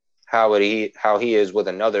and how he is with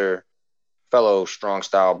another fellow strong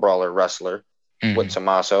style brawler wrestler with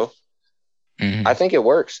Tommaso. I think it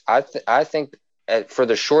works. I think for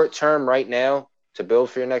the short term right now to build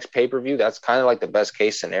for your next pay-per-view, that's kind of like the best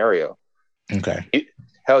case scenario. Okay.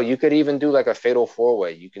 Hell, you could even do like a fatal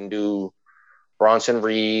four-way. You can do Bronson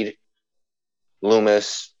Reed,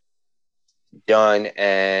 Loomis, Dunn,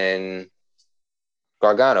 and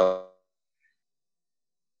Gargano.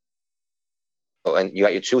 And you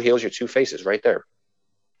got your two heels, your two faces right there.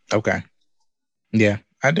 Okay. Yeah,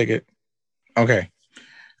 I dig it. Okay.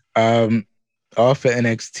 Off of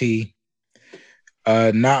NXT,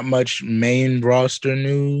 not much main roster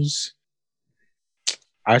news.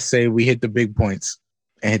 I say we hit the big points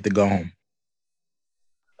and hit the go home.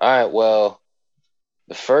 All right, well,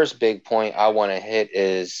 the first big point I want to hit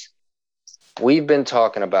is we've been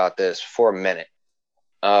talking about this for a minute.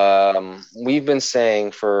 We've been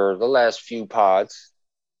saying for the last few pods,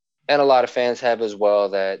 and a lot of fans have as well,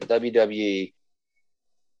 that WWE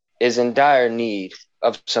is in dire need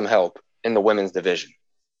of some help in the women's division,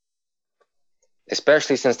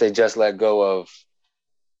 especially since they just let go of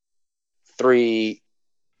 3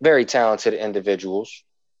 very talented individuals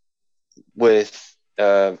with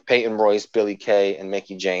Peyton Royce, Billie Kay, and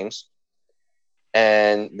Mickie James.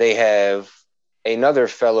 And they have another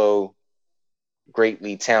fellow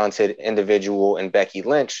greatly talented individual in Becky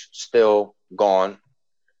Lynch still gone.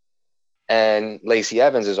 And Lacey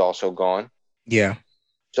Evans is also gone. Yeah.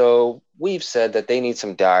 So we've said that they need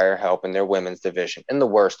some dire help in their women's division in the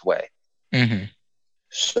worst way. Mm-hmm.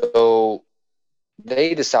 So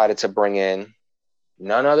they decided to bring in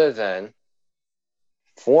none other than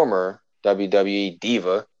former WWE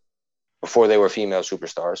diva, before they were female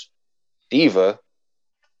superstars, diva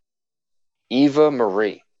Eva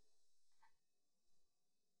Marie.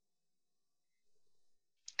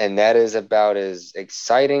 And that is about as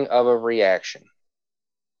exciting of a reaction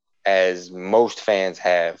as most fans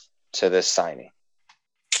have to this signing.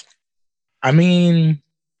 I mean,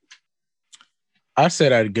 I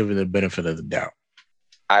said I'd give her the benefit of the doubt.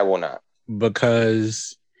 I will not.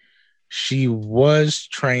 Because she was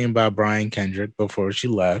trained by Brian Kendrick before she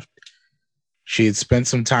left. She had spent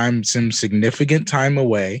some significant time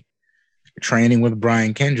away training with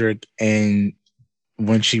Brian Kendrick. And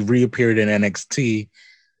when she reappeared in NXT,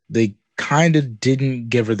 they kind of didn't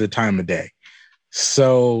give her the time of day.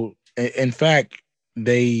 So, in fact,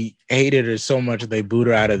 they hated her so much they booed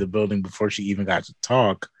her out of the building before she even got to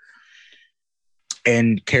talk,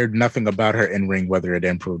 and cared nothing about her in ring, whether it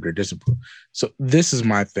improved or disapproved. So this is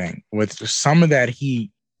my thing with some of that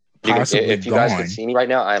heat possibly if you guys can see me right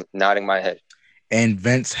now, I'm nodding my head. And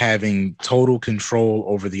Vince having total control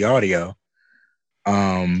over the audio.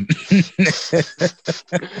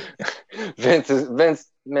 Vince,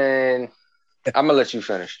 man, I'm gonna let you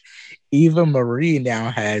finish. Eva Marie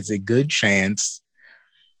now has a good chance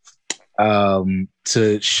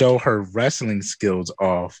to show her wrestling skills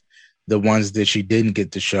off, the ones that she didn't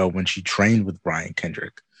get to show when she trained with Brian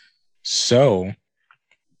Kendrick. So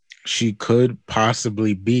she could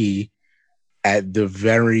possibly be, at the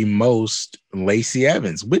very most, Lacey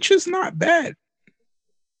Evans, which is not bad.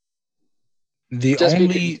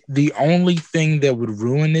 The only thing that would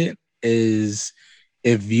ruin it is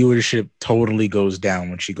if viewership totally goes down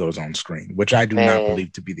when she goes on screen, which I do not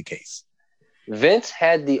believe to be the case. Vince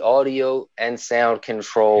had the audio and sound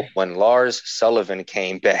control when Lars Sullivan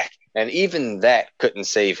came back, and even that couldn't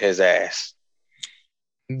save his ass.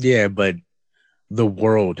 Yeah, but the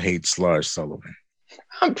world hates Lars Sullivan.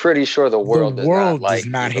 I'm pretty sure the world does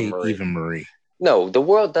not hate Eva Marie. No, the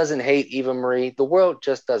world doesn't hate Eva Marie. The world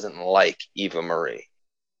just doesn't like Eva Marie.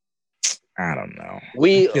 I don't know.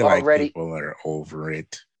 I feel like people are over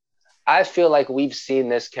it. I feel like we've seen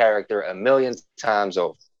this character a million times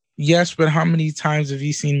over. Yes, but how many times have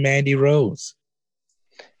you seen Mandy Rose?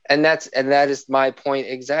 And that is my point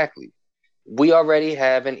exactly. We already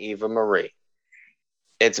have an Eva Marie.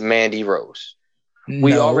 It's Mandy Rose.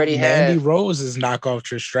 We already have Mandy Rose is knockoff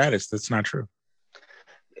Trish Stratus. That's not true.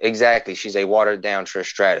 Exactly. She's a watered down Trish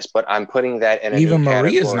Stratus, but I'm putting that in a Eva new Marie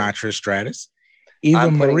category. Is not Trish Stratus.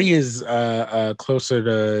 Eva Marie is closer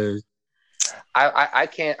to. I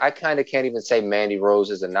kind of can't even say Mandy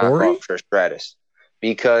Rose is a knockoff Trish Stratus,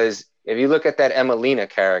 because if you look at that Emelina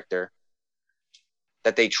character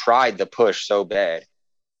that they tried to push so bad,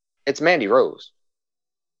 it's Mandy Rose.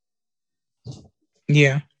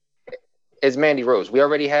 Yeah. It's Mandy Rose. We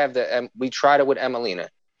already have we tried it with Emelina.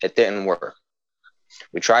 It didn't work.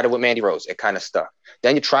 We tried it with Mandy Rose. It kind of stuck.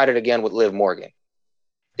 Then you tried it again with Liv Morgan.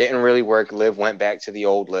 Didn't really work. Liv went back to the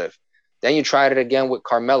old Liv. Then you tried it again with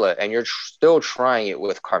Carmella, and you're still trying it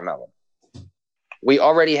with Carmella. We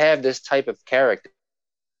already have this type of character.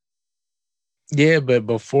 Yeah, but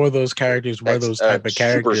before those characters were That's those a type of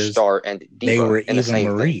characters, superstar and they diva were in the Eva same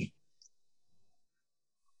Marie.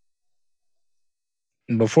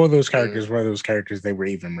 Before those thing. characters were those characters, they were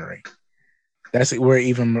Eva Marie. That's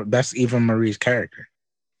Eva Marie's character.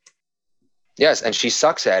 Yes, and she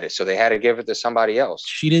sucks at it, so they had to give it to somebody else.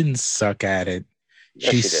 She didn't suck at it.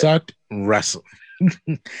 Yes, she sucked wrestling,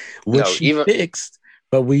 which she fixed,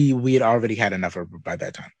 but we had already had enough of her by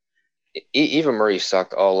that time. Eva Marie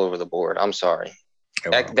sucked all over the board. I'm sorry.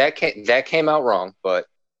 That came out wrong, but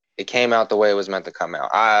it came out the way it was meant to come out.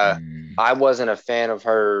 I wasn't a fan of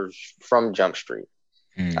her from Jump Street.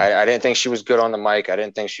 I didn't think she was good on the mic. I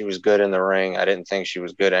didn't think she was good in the ring. I didn't think she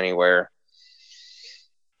was good anywhere.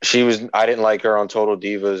 I didn't like her on Total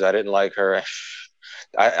Divas. I didn't like her.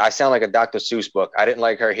 I sound like a Dr. Seuss book. I didn't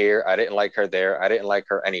like her here. I didn't like her there. I didn't like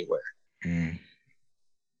her anywhere.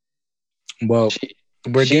 Well,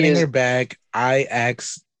 we're getting her back. I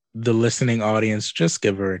asked the listening audience, just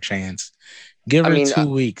give her a chance. Give her 2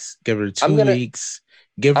 weeks. Give her 2 weeks.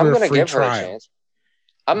 Give her a free trial.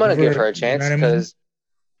 I'm going to give her a chance because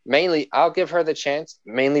mainly I'll give her the chance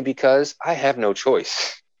mainly because I have no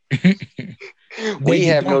choice. We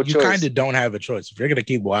have no choice. You kind of don't have a choice. If you're going to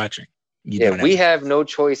keep watching, we have no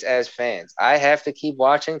choice as fans. I have to keep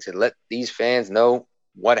watching to let these fans know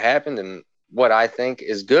what happened and what I think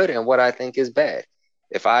is good and what I think is bad.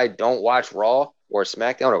 If I don't watch Raw or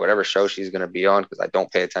SmackDown or whatever show she's going to be on because I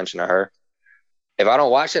don't pay attention to her, if I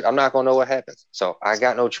don't watch it, I'm not going to know what happens. So I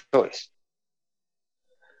got no choice.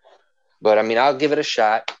 But, I mean, I'll give it a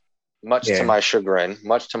shot, much to my chagrin,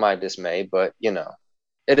 much to my dismay. But,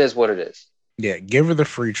 it is what it is. Yeah, give her the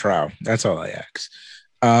free trial. That's all I ask.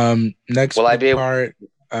 Next will I be part.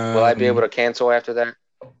 Will I be able to cancel after that?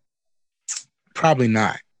 Probably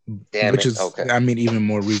not. Damn which it. is, Okay. I mean, even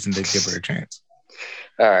more reason to give her a chance.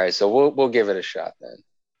 All right, so we'll give it a shot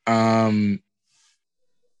then.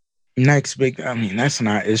 Next big. I mean,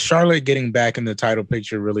 is Charlotte getting back in the title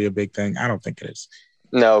picture really a big thing? I don't think it is.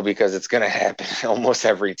 No, because it's going to happen almost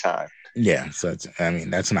every time. Yeah, so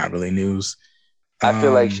that's not really news. I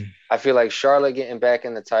feel like Charlotte getting back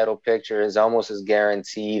in the title picture is almost as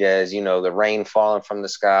guaranteed as, the rain falling from the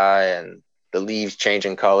sky and the leaves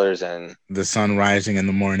changing colors and the sun rising in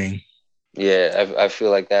the morning. Yeah, I feel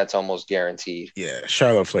like that's almost guaranteed. Yeah,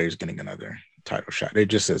 Charlotte Flair is getting another title shot. It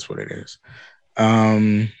just is what it is.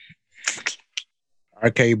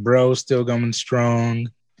 RK Bro still going strong.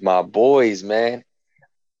 My boys, man.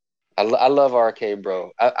 I love RK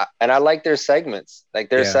Bro. And I like their segments. Like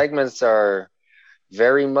their segments are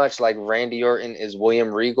very much like Randy Orton is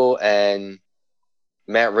William Regal and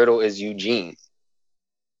Matt Riddle is Eugene.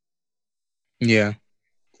 Yeah.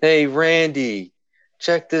 Hey, Randy,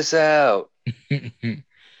 check this out.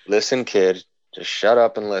 Listen, kid, just shut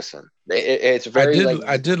up and listen. It's very.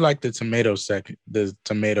 I did like the tomato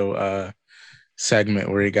segment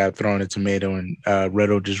where he got thrown a tomato and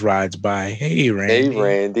Riddle just rides by. Hey, Randy. Hey,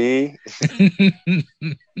 Randy.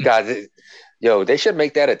 God, they should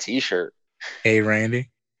make that a T-shirt. Hey, Randy.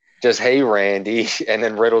 Just hey, Randy, and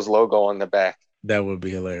then Riddle's logo on the back. That would be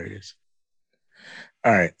hilarious.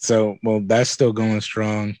 All right, so that's still going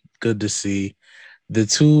strong. Good to see. The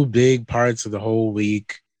two big parts of the whole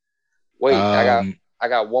week. Wait, I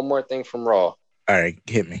got one more thing from Raw. All right,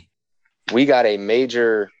 hit me. We got a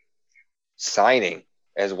major signing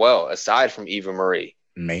as well, aside from Eva Marie.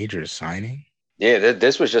 Major signing? Yeah,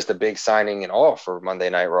 this was just a big signing and all for Monday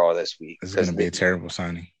Night Raw this week. This is going to be a terrible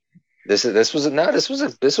signing. This was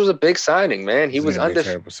a big signing, man. He was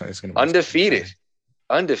undefeated.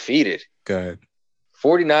 Undefeated. Good.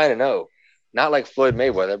 49-0. Not like Floyd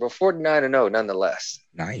Mayweather, but 49-0 nonetheless.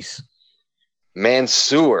 Nice.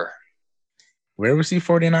 Mansoor. Where was he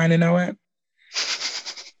 49-0 at?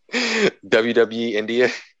 WWE India.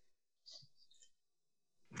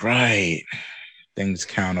 Right. Things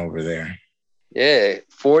count over there. Yeah,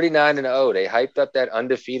 49-0. They hyped up that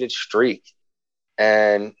undefeated streak.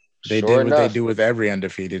 And they did what they do with every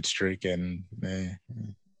undefeated streak. And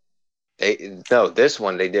this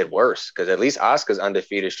one they did worse because at least Asuka's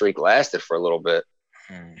undefeated streak lasted for a little bit.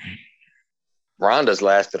 Ronda's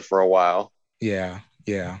lasted for a while. Yeah.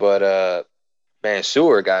 But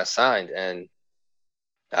Mansoor got signed, and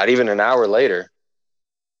not even an hour later,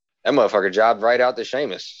 that motherfucker jobbed right out to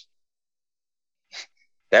Sheamus.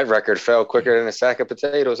 That record fell quicker than a sack of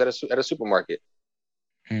potatoes at a supermarket.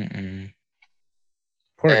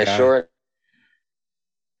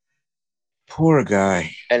 Poor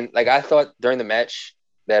guy. And I thought during the match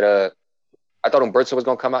that I thought Humberto was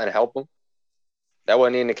going to come out and help him. That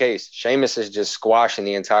wasn't even the case. Sheamus is just squashing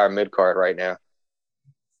the entire mid card right now.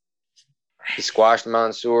 He squashed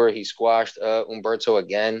Mansoor. He squashed Humberto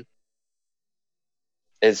again.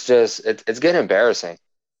 It's just it's getting embarrassing.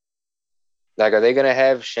 Like, are they going to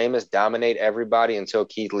have Sheamus dominate everybody until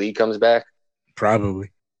Keith Lee comes back?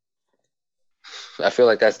 Probably. I feel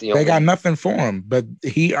like that's the only. They got nothing for him, but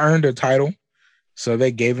he earned a title, so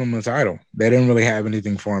they gave him a title. They didn't really have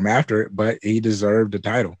anything for him after it, but he deserved the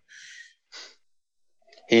title.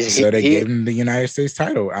 So they gave him the United States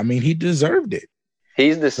title. I mean, he deserved it.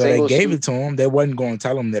 He's the so they gave it to him. They wasn't going to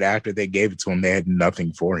tell him that after they gave it to him, they had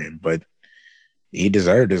nothing for him, but he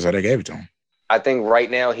deserved it, so they gave it to him. I think right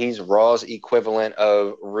now he's Raw's equivalent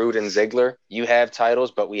of Rude and Ziggler. You have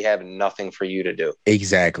titles, but we have nothing for you to do.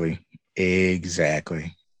 Exactly. Yeah.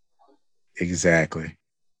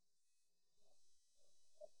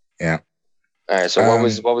 All right. So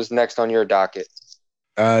what was next on your docket?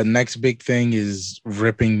 Next big thing is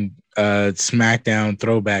ripping SmackDown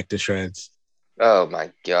throwback to shreds. Oh my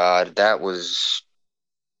God, that was.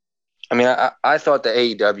 I mean, I thought the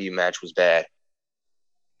AEW match was bad.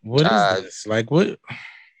 What is this? Like, what?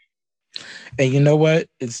 And you know what?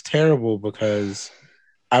 It's terrible because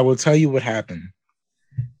I will tell you what happened.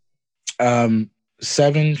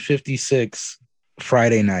 7:56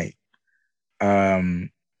 Friday night.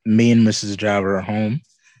 Me and Mrs. Java are home.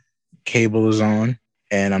 Cable is on,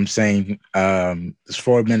 and I'm saying it's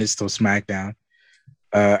 4 minutes till SmackDown.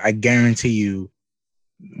 I guarantee you,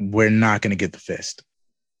 we're not going to get the fist.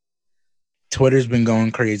 Twitter's been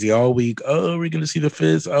going crazy all week. Oh, we're going to see the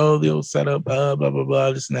fist. Oh, the old setup, blah, blah,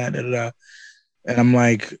 blah, this and that, da, da, da. And I'm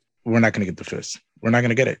like, we're not going to get the fist. We're not going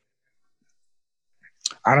to get it.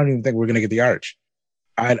 I don't even think we're going to get the arch.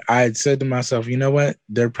 I said to myself, you know what?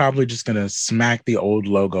 They're probably just going to smack the old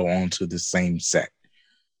logo onto the same set.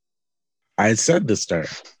 I had said this to her.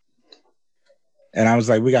 And I was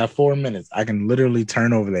like, we got 4 minutes. I can literally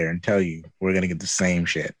turn over there and tell you we're going to get the same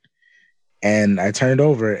shit. And I turned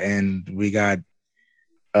over and we got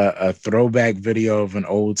a throwback video of an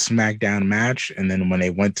old SmackDown match. And then when they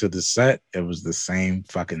went to the set, it was the same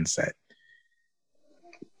fucking set.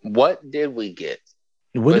 What did we get?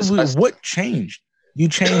 What changed? You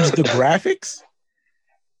changed the graphics?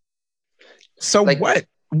 So like, what?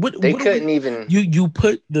 They couldn't even. You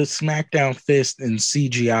put the SmackDown fist in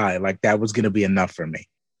CGI like that was going to be enough for me.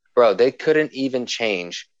 Bro, they couldn't even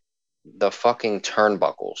change the fucking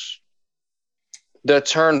turnbuckles. The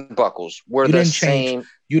turnbuckles were the same.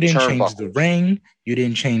 You didn't change the ring. You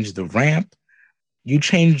didn't change the ramp. You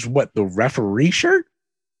changed what? The referee shirt?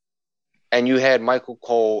 And you had Michael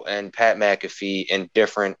Cole and Pat McAfee in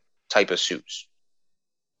different type of suits.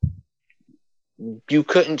 You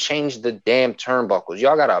couldn't change the damn turnbuckles.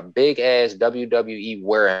 Y'all got a big ass WWE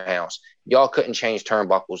warehouse. Y'all couldn't change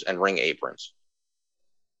turnbuckles and ring aprons.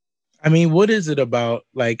 I mean, what is it about?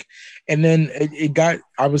 Like, and then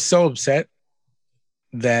I was so upset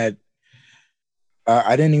that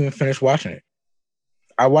I didn't even finish watching it.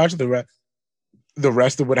 I watched the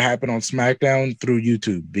rest of what happened on SmackDown through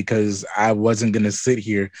YouTube because I wasn't going to sit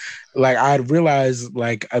here. Like, I realized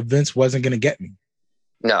like Vince wasn't going to get me.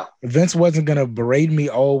 No. Vince wasn't going to berate me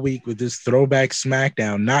all week with this throwback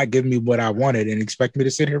SmackDown, not give me what I wanted and expect me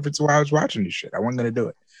to sit here for 2 hours watching this shit. I wasn't going to do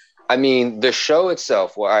it. I mean, the show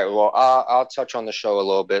itself, I'll touch on the show a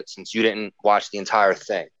little bit since you didn't watch the entire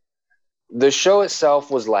thing. The show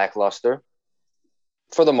itself was lackluster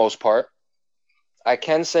for the most part. I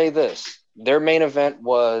can say this. Their main event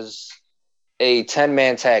was a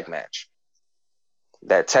 10-man tag match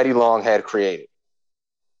that Teddy Long had created.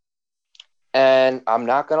 And I'm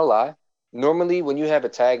not going to lie. Normally, when you have a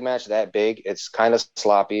tag match that big, it's kind of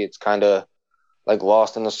sloppy. It's kind of like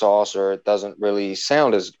lost in the sauce, or it doesn't really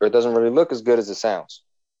look as good as it sounds.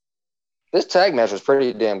 This tag match was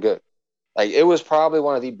pretty damn good. Like, it was probably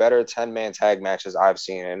one of the better 10-man tag matches I've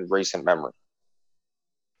seen in recent memory.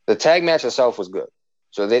 The tag match itself was good.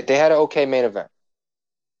 So they had an okay main event.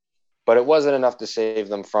 But it wasn't enough to save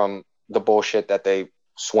them from the bullshit that they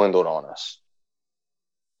swindled on us.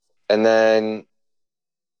 And then,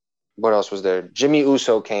 what else was there? Jimmy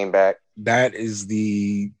Uso came back. That is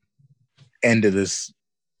the end of this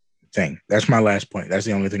thing. That's my last point. That's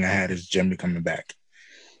the only thing I had is Jimmy coming back.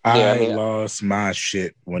 I lost my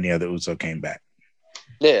shit when the other Uso came back.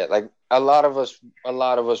 Yeah, like a lot of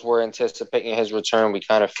us were anticipating his return. We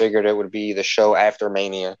kind of figured it would be the show after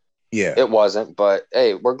Mania. Yeah. It wasn't, but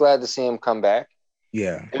hey, we're glad to see him come back.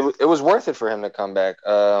 Yeah. It was worth it for him to come back.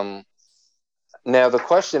 Now the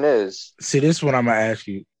question is, see, this is what I'm gonna ask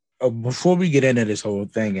you. Before we get into this whole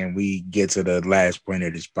thing and we get to the last point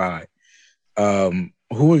of this pod,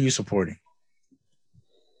 who are you supporting?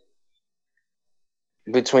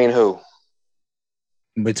 Between who?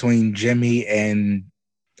 Between Jimmy and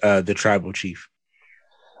the tribal chief.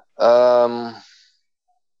 I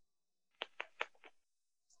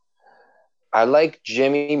like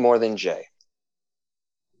Jimmy more than Jay.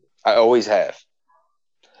 I always have.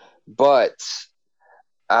 But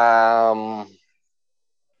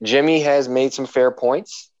Jimmy has made some fair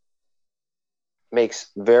points, makes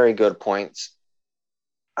very good points.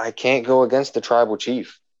 I can't go against the tribal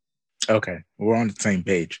chief. Okay, we're on the same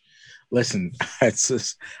page. Listen,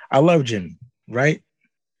 I love Jimmy, right?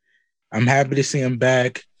 I'm happy to see him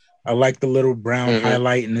back. I like the little brown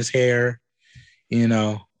highlight in his hair. You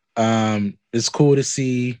know, it's cool to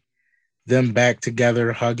see them back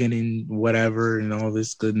together, hugging and whatever, and all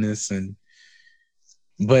this goodness.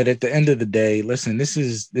 But at the end of the day, listen, this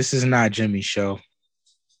is not Jimmy's show.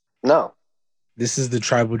 No, this is the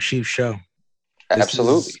tribal chief show.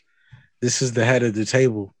 Absolutely, this is the head of the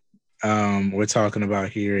table. We're talking about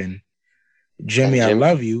here, and Jimmy, I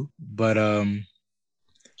love you, but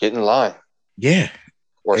get in line. Yeah,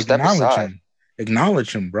 or step aside.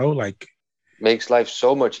 Acknowledge him, bro. Like, makes life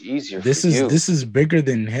so much easier. This is bigger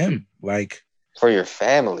than him. Like, for your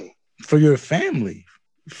family, for your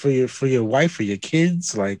wife, for your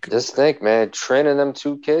kids. Like, just think, man, training them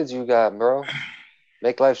 2 kids you got, bro,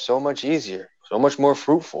 make life so much easier, so much more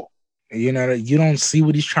fruitful. You know, you don't see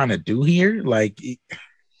what he's trying to do here. Like,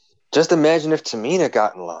 just imagine if Tamina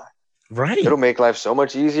got in line. Right. It'll make life so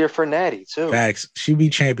much easier for Natty, too. Facts. She'd be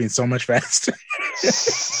champion so much faster.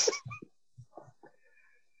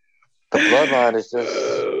 The bloodline is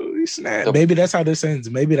just... Maybe that's how this ends.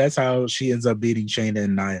 Maybe that's how she ends up beating Shayna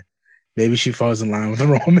and Nia. Maybe she falls in line with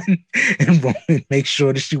Roman, and Roman makes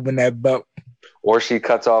sure that she win that belt. Or she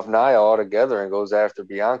cuts off Nia altogether and goes after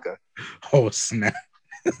Bianca. Oh, snap.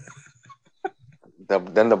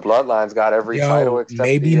 Then the bloodline's got every title except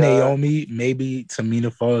maybe Naomi, maybe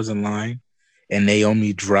Tamina falls in line and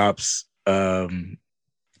Naomi drops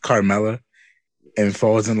Carmella and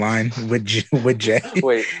falls in line with Jay.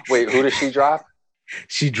 Wait, who does she drop?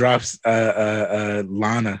 She drops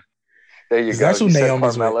Lana. There you go. That's who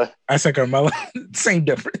Naomi's with. I said Carmella. Same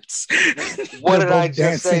difference. What did I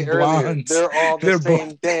just say earlier? They're all the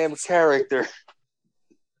same damn character.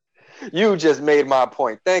 You just made my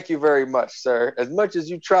point. Thank you very much, sir. As much as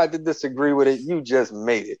you tried to disagree with it, you just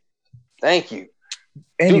made it. Thank you.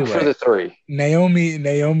 Anyway, for the 3.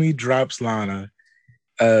 Naomi drops Lana.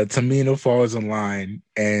 Tamina falls in line,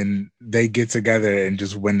 and they get together and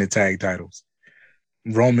just win the tag titles.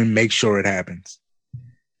 Roman makes sure it happens.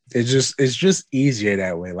 It's just easier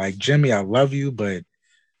that way. Like, Jimmy, I love you, but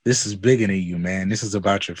this is bigger than you, man. This is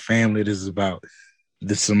about your family. This is about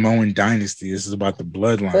the Samoan dynasty. This is about the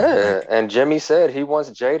bloodline. Yeah, and Jimmy said he wants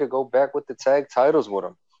Jay to go back with the tag titles with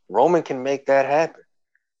him. Roman can make that happen.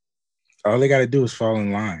 All they got to do is fall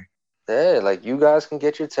in line. Yeah, like, you guys can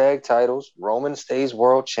get your tag titles. Roman stays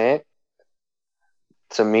world champ.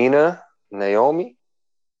 Tamina, Naomi,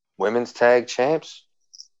 women's tag champs.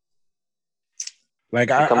 Like,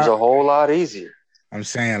 it becomes a whole lot easier. I'm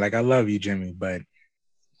saying, like, I love you, Jimmy, but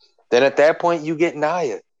then at that point you get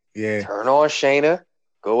Nia. Yeah. Turn on Shayna.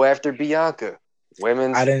 Go after Bianca.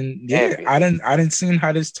 Women's champion. I didn't see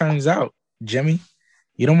how this turns out, Jimmy.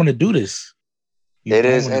 You don't want to do this. It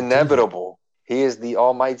is inevitable. He is the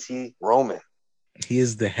almighty Roman. He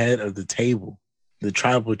is the head of the table, the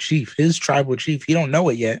tribal chief. His tribal chief. He don't know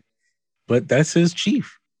it yet, but that's his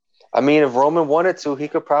chief. I mean, if Roman wanted to, he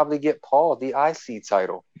could probably get Paul the IC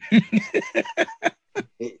title.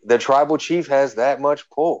 The tribal chief has that much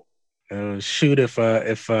pull. Shoot,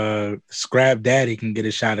 if Scrap Daddy can get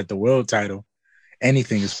a shot at the world title,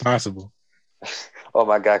 anything is possible. Oh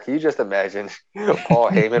my God, can you just imagine Paul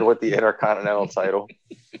Heyman with the Intercontinental title?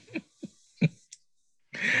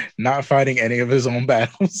 Not fighting any of his own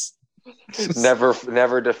battles.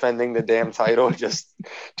 Never defending the damn title, just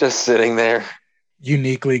sitting there.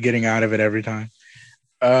 Uniquely getting out of it every time.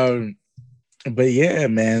 But yeah,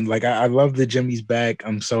 man, like, I love that Jimmy's back.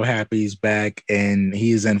 I'm so happy he's back, and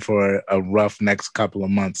he's in for a rough next couple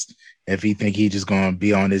of months if he think he's just going to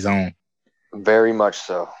be on his own. Very much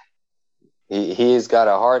so. He's got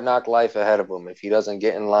a hard knock life ahead of him if he doesn't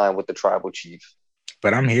get in line with the tribal chief.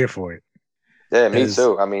 But I'm here for it. Yeah, me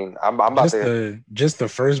too. I mean, I'm about just the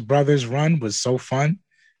first Brothers run was so fun.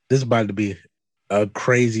 This is about to be a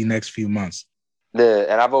crazy next few months. Yeah,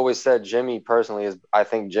 and I've always said I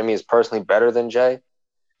think Jimmy is personally better than Jay.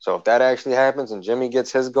 So if that actually happens and Jimmy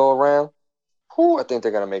gets his go around, I think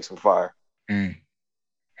they're gonna make some fire.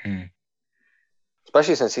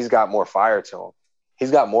 Especially since he's got more fire to him.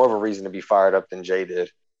 He's got more of a reason to be fired up than Jay did.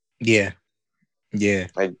 Yeah. Yeah.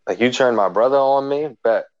 Like you turned my brother on me,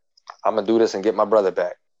 bet. I'm gonna do this and get my brother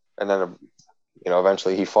back. And then,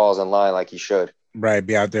 eventually he falls in line like he should. Right,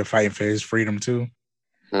 be out there fighting for his freedom too.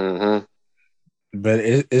 Mm-hmm. But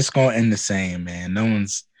it's gonna end the same, man. No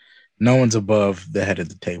one's above the head of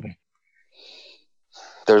the table.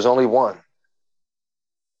 There's only one,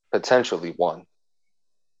 potentially one.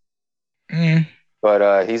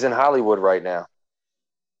 But he's in Hollywood right now.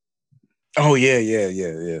 Oh yeah.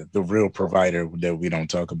 The real provider that we don't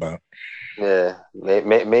talk about. Yeah,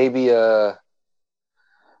 maybe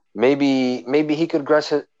he could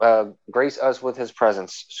grace us with his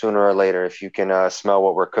presence sooner or later if you can smell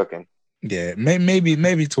what we're cooking. Yeah,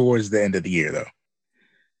 maybe towards the end of the year though,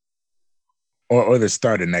 or the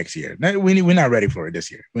start of next year. We're not ready for it this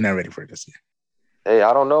year. We're not ready for it this year. Hey,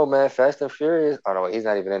 I don't know, man. Fast and Furious. Oh no, he's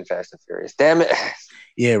not even in Fast and Furious. Damn it.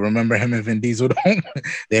 Yeah, remember him and Vin Diesel?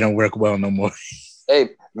 They don't work well no more. Hey,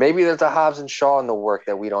 maybe there's a Hobbs and Shaw in the work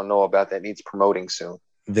that we don't know about that needs promoting soon.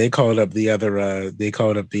 They called up the other.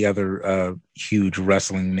 Huge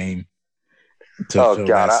wrestling name to fill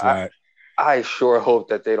that slot. I sure hope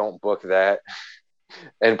that they don't book that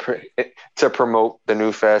and to promote the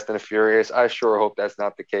new Fast and Furious. I sure hope that's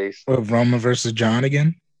not the case. What, Roman versus John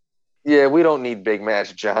again? Yeah, we don't need Big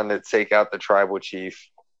Match John to take out the tribal chief.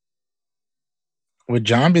 Would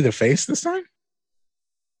John be the face this time?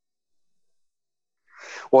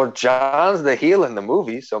 Well, John's the heel in the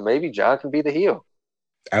movie, so maybe John can be the heel.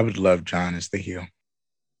 I would love John as the heel.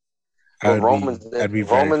 Well, Roman's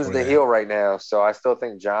the heel right now, so I still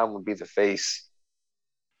think John would be the face.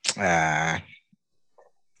 Vince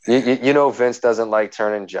doesn't like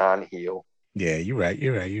turning John heel. Yeah, you're right.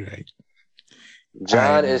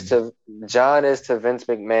 John is to Vince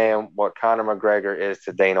McMahon what Conor McGregor is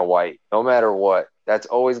to Dana White. No matter what, that's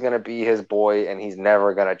always going to be his boy, and he's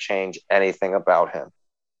never going to change anything about him.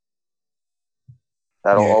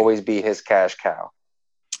 That'll always be his cash cow.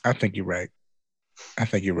 I think you're right.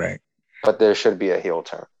 But there should be a heel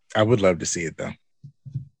turn. I would love to see it, though.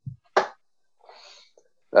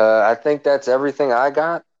 I think that's everything I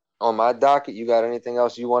got on my docket. You got anything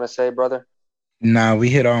else you want to say, brother? Nah, we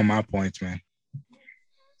hit all my points, man.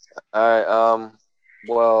 All right.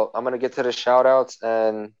 Well, I'm going to get to the shout-outs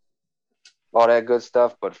and all that good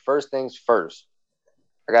stuff. But first things first,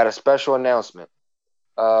 I got a special announcement.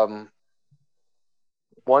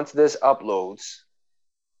 Once this uploads,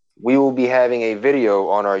 we will be having a video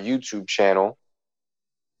on our YouTube channel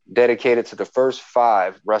dedicated to the first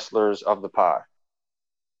 5 wrestlers of the pod.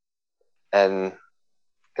 And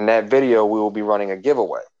in that video, we will be running a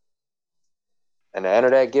giveaway. And to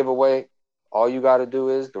enter that giveaway, all you got to do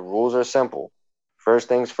is, the rules are simple. First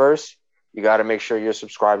things first, you got to make sure you're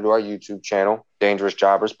subscribed to our YouTube channel, Dangerous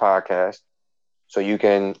Jobbers Podcast, so you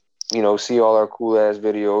can, see all our cool-ass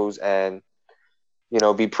videos and,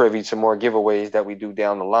 be privy to more giveaways that we do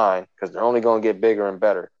down the line, because they're only going to get bigger and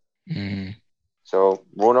better. Mm-hmm. So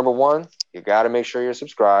rule number 1, you got to make sure you're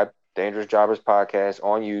subscribed, Dangerous Jobbers Podcast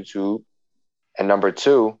on YouTube. And number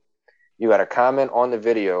 2, you got to comment on the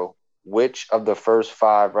video which of the first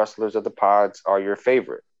 5 wrestlers of the pods are your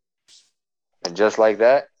favorite. And just like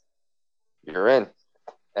that, you're in.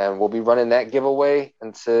 And we'll be running that giveaway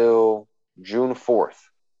until June 4th.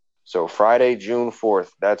 So Friday, June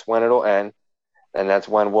 4th, that's when it'll end. And that's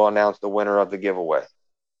when we'll announce the winner of the giveaway.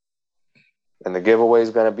 And the giveaway is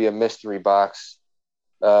going to be a mystery box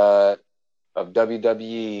of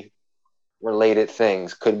WWE-related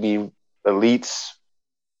things. Could be Elites,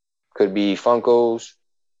 could be Funkos,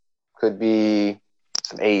 could be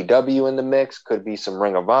some AEW in the mix, could be some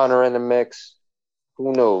Ring of Honor in the mix.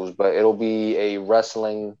 Who knows? But it'll be a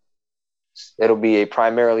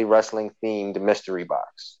primarily wrestling-themed mystery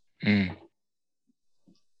box. Mm.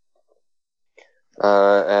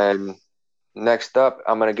 And next up,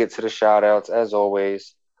 I'm going to get to the shout-outs, as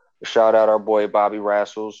always. Shout out our boy Bobby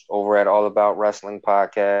Rassles over at All About Wrestling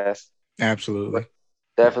Podcast. Absolutely.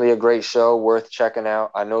 Definitely a great show, worth checking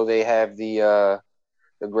out. I know they have the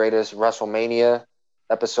greatest WrestleMania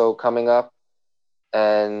episode coming up,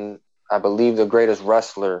 and I believe the greatest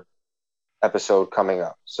wrestler episode coming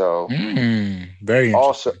up. So very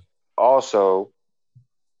interesting. Also,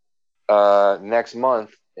 next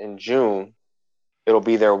month in June, it'll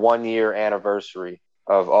be their 1-year anniversary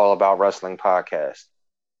of All About Wrestling Podcast.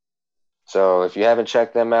 So if you haven't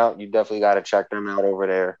checked them out, you definitely got to check them out over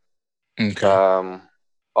there. Okay.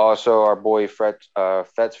 Also, our boy Fet's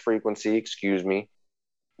Frequency, D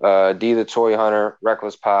the Toy Hunter,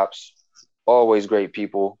 Reckless Pops, always great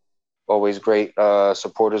people, always great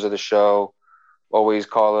supporters of the show, always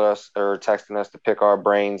calling us or texting us to pick our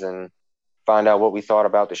brains and find out what we thought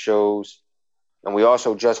about the shows. And we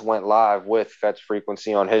also just went live with Fet's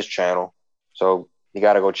Frequency on his channel. So You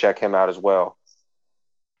got to go check him out as well.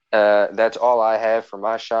 That's all I have for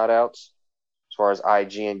my shout outs as far as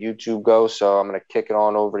IG and YouTube go. So I'm going to kick it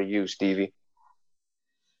on over to you, Stevie.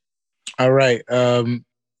 All right.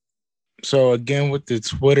 So again, with the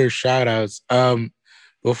Twitter shout outs,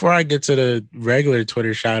 before I get to the regular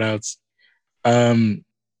Twitter shout outs,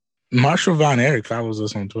 Marshall Von Erich follows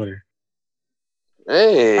us on Twitter.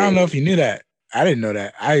 Hey. I don't know if you knew that. I didn't know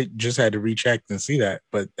that. I just had to recheck and see that,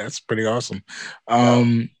 but that's pretty awesome.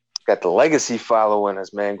 Got the legacy following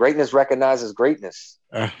us, man. Greatness recognizes greatness.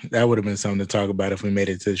 That would have been something to talk about if we made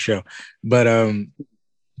it to the show. But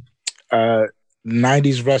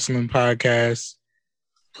 90s Wrestling Podcast,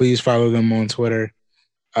 please follow them on Twitter.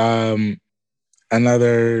 Another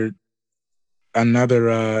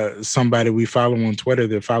somebody we follow on Twitter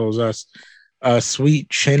that follows us, Sweet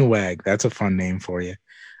Chinwag. That's a fun name for you.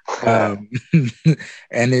 And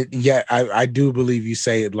I do believe you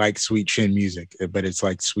say it like Sweet Chin Music, but it's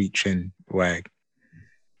like Sweet Chin Wag.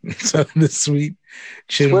 So the Sweet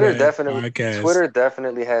Chin Twitter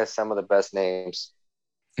definitely has some of the best names.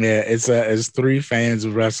 Yeah, it's three fans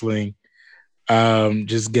of wrestling,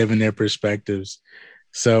 just giving their perspectives.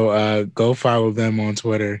 So go follow them on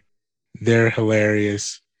Twitter. They're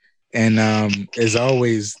hilarious. And as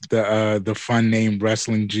always, the fun name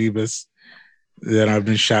Wrestling Jeebus that I've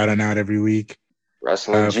been shouting out every week.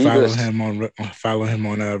 Wrestling Jeebus. Follow him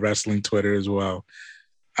on wrestling Twitter as well.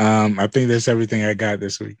 I think that's everything I got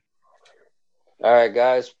this week. All right,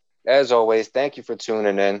 guys. As always, thank you for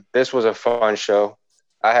tuning in. This was a fun show.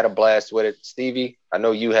 I had a blast with it. Stevie, I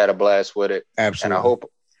know you had a blast with it. Absolutely. And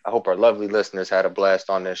I hope our lovely listeners had a blast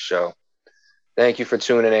on this show. Thank you for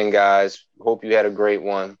tuning in, guys. Hope you had a great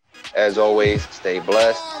one. As always, stay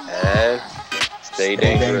blessed and stay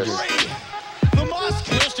dangerous.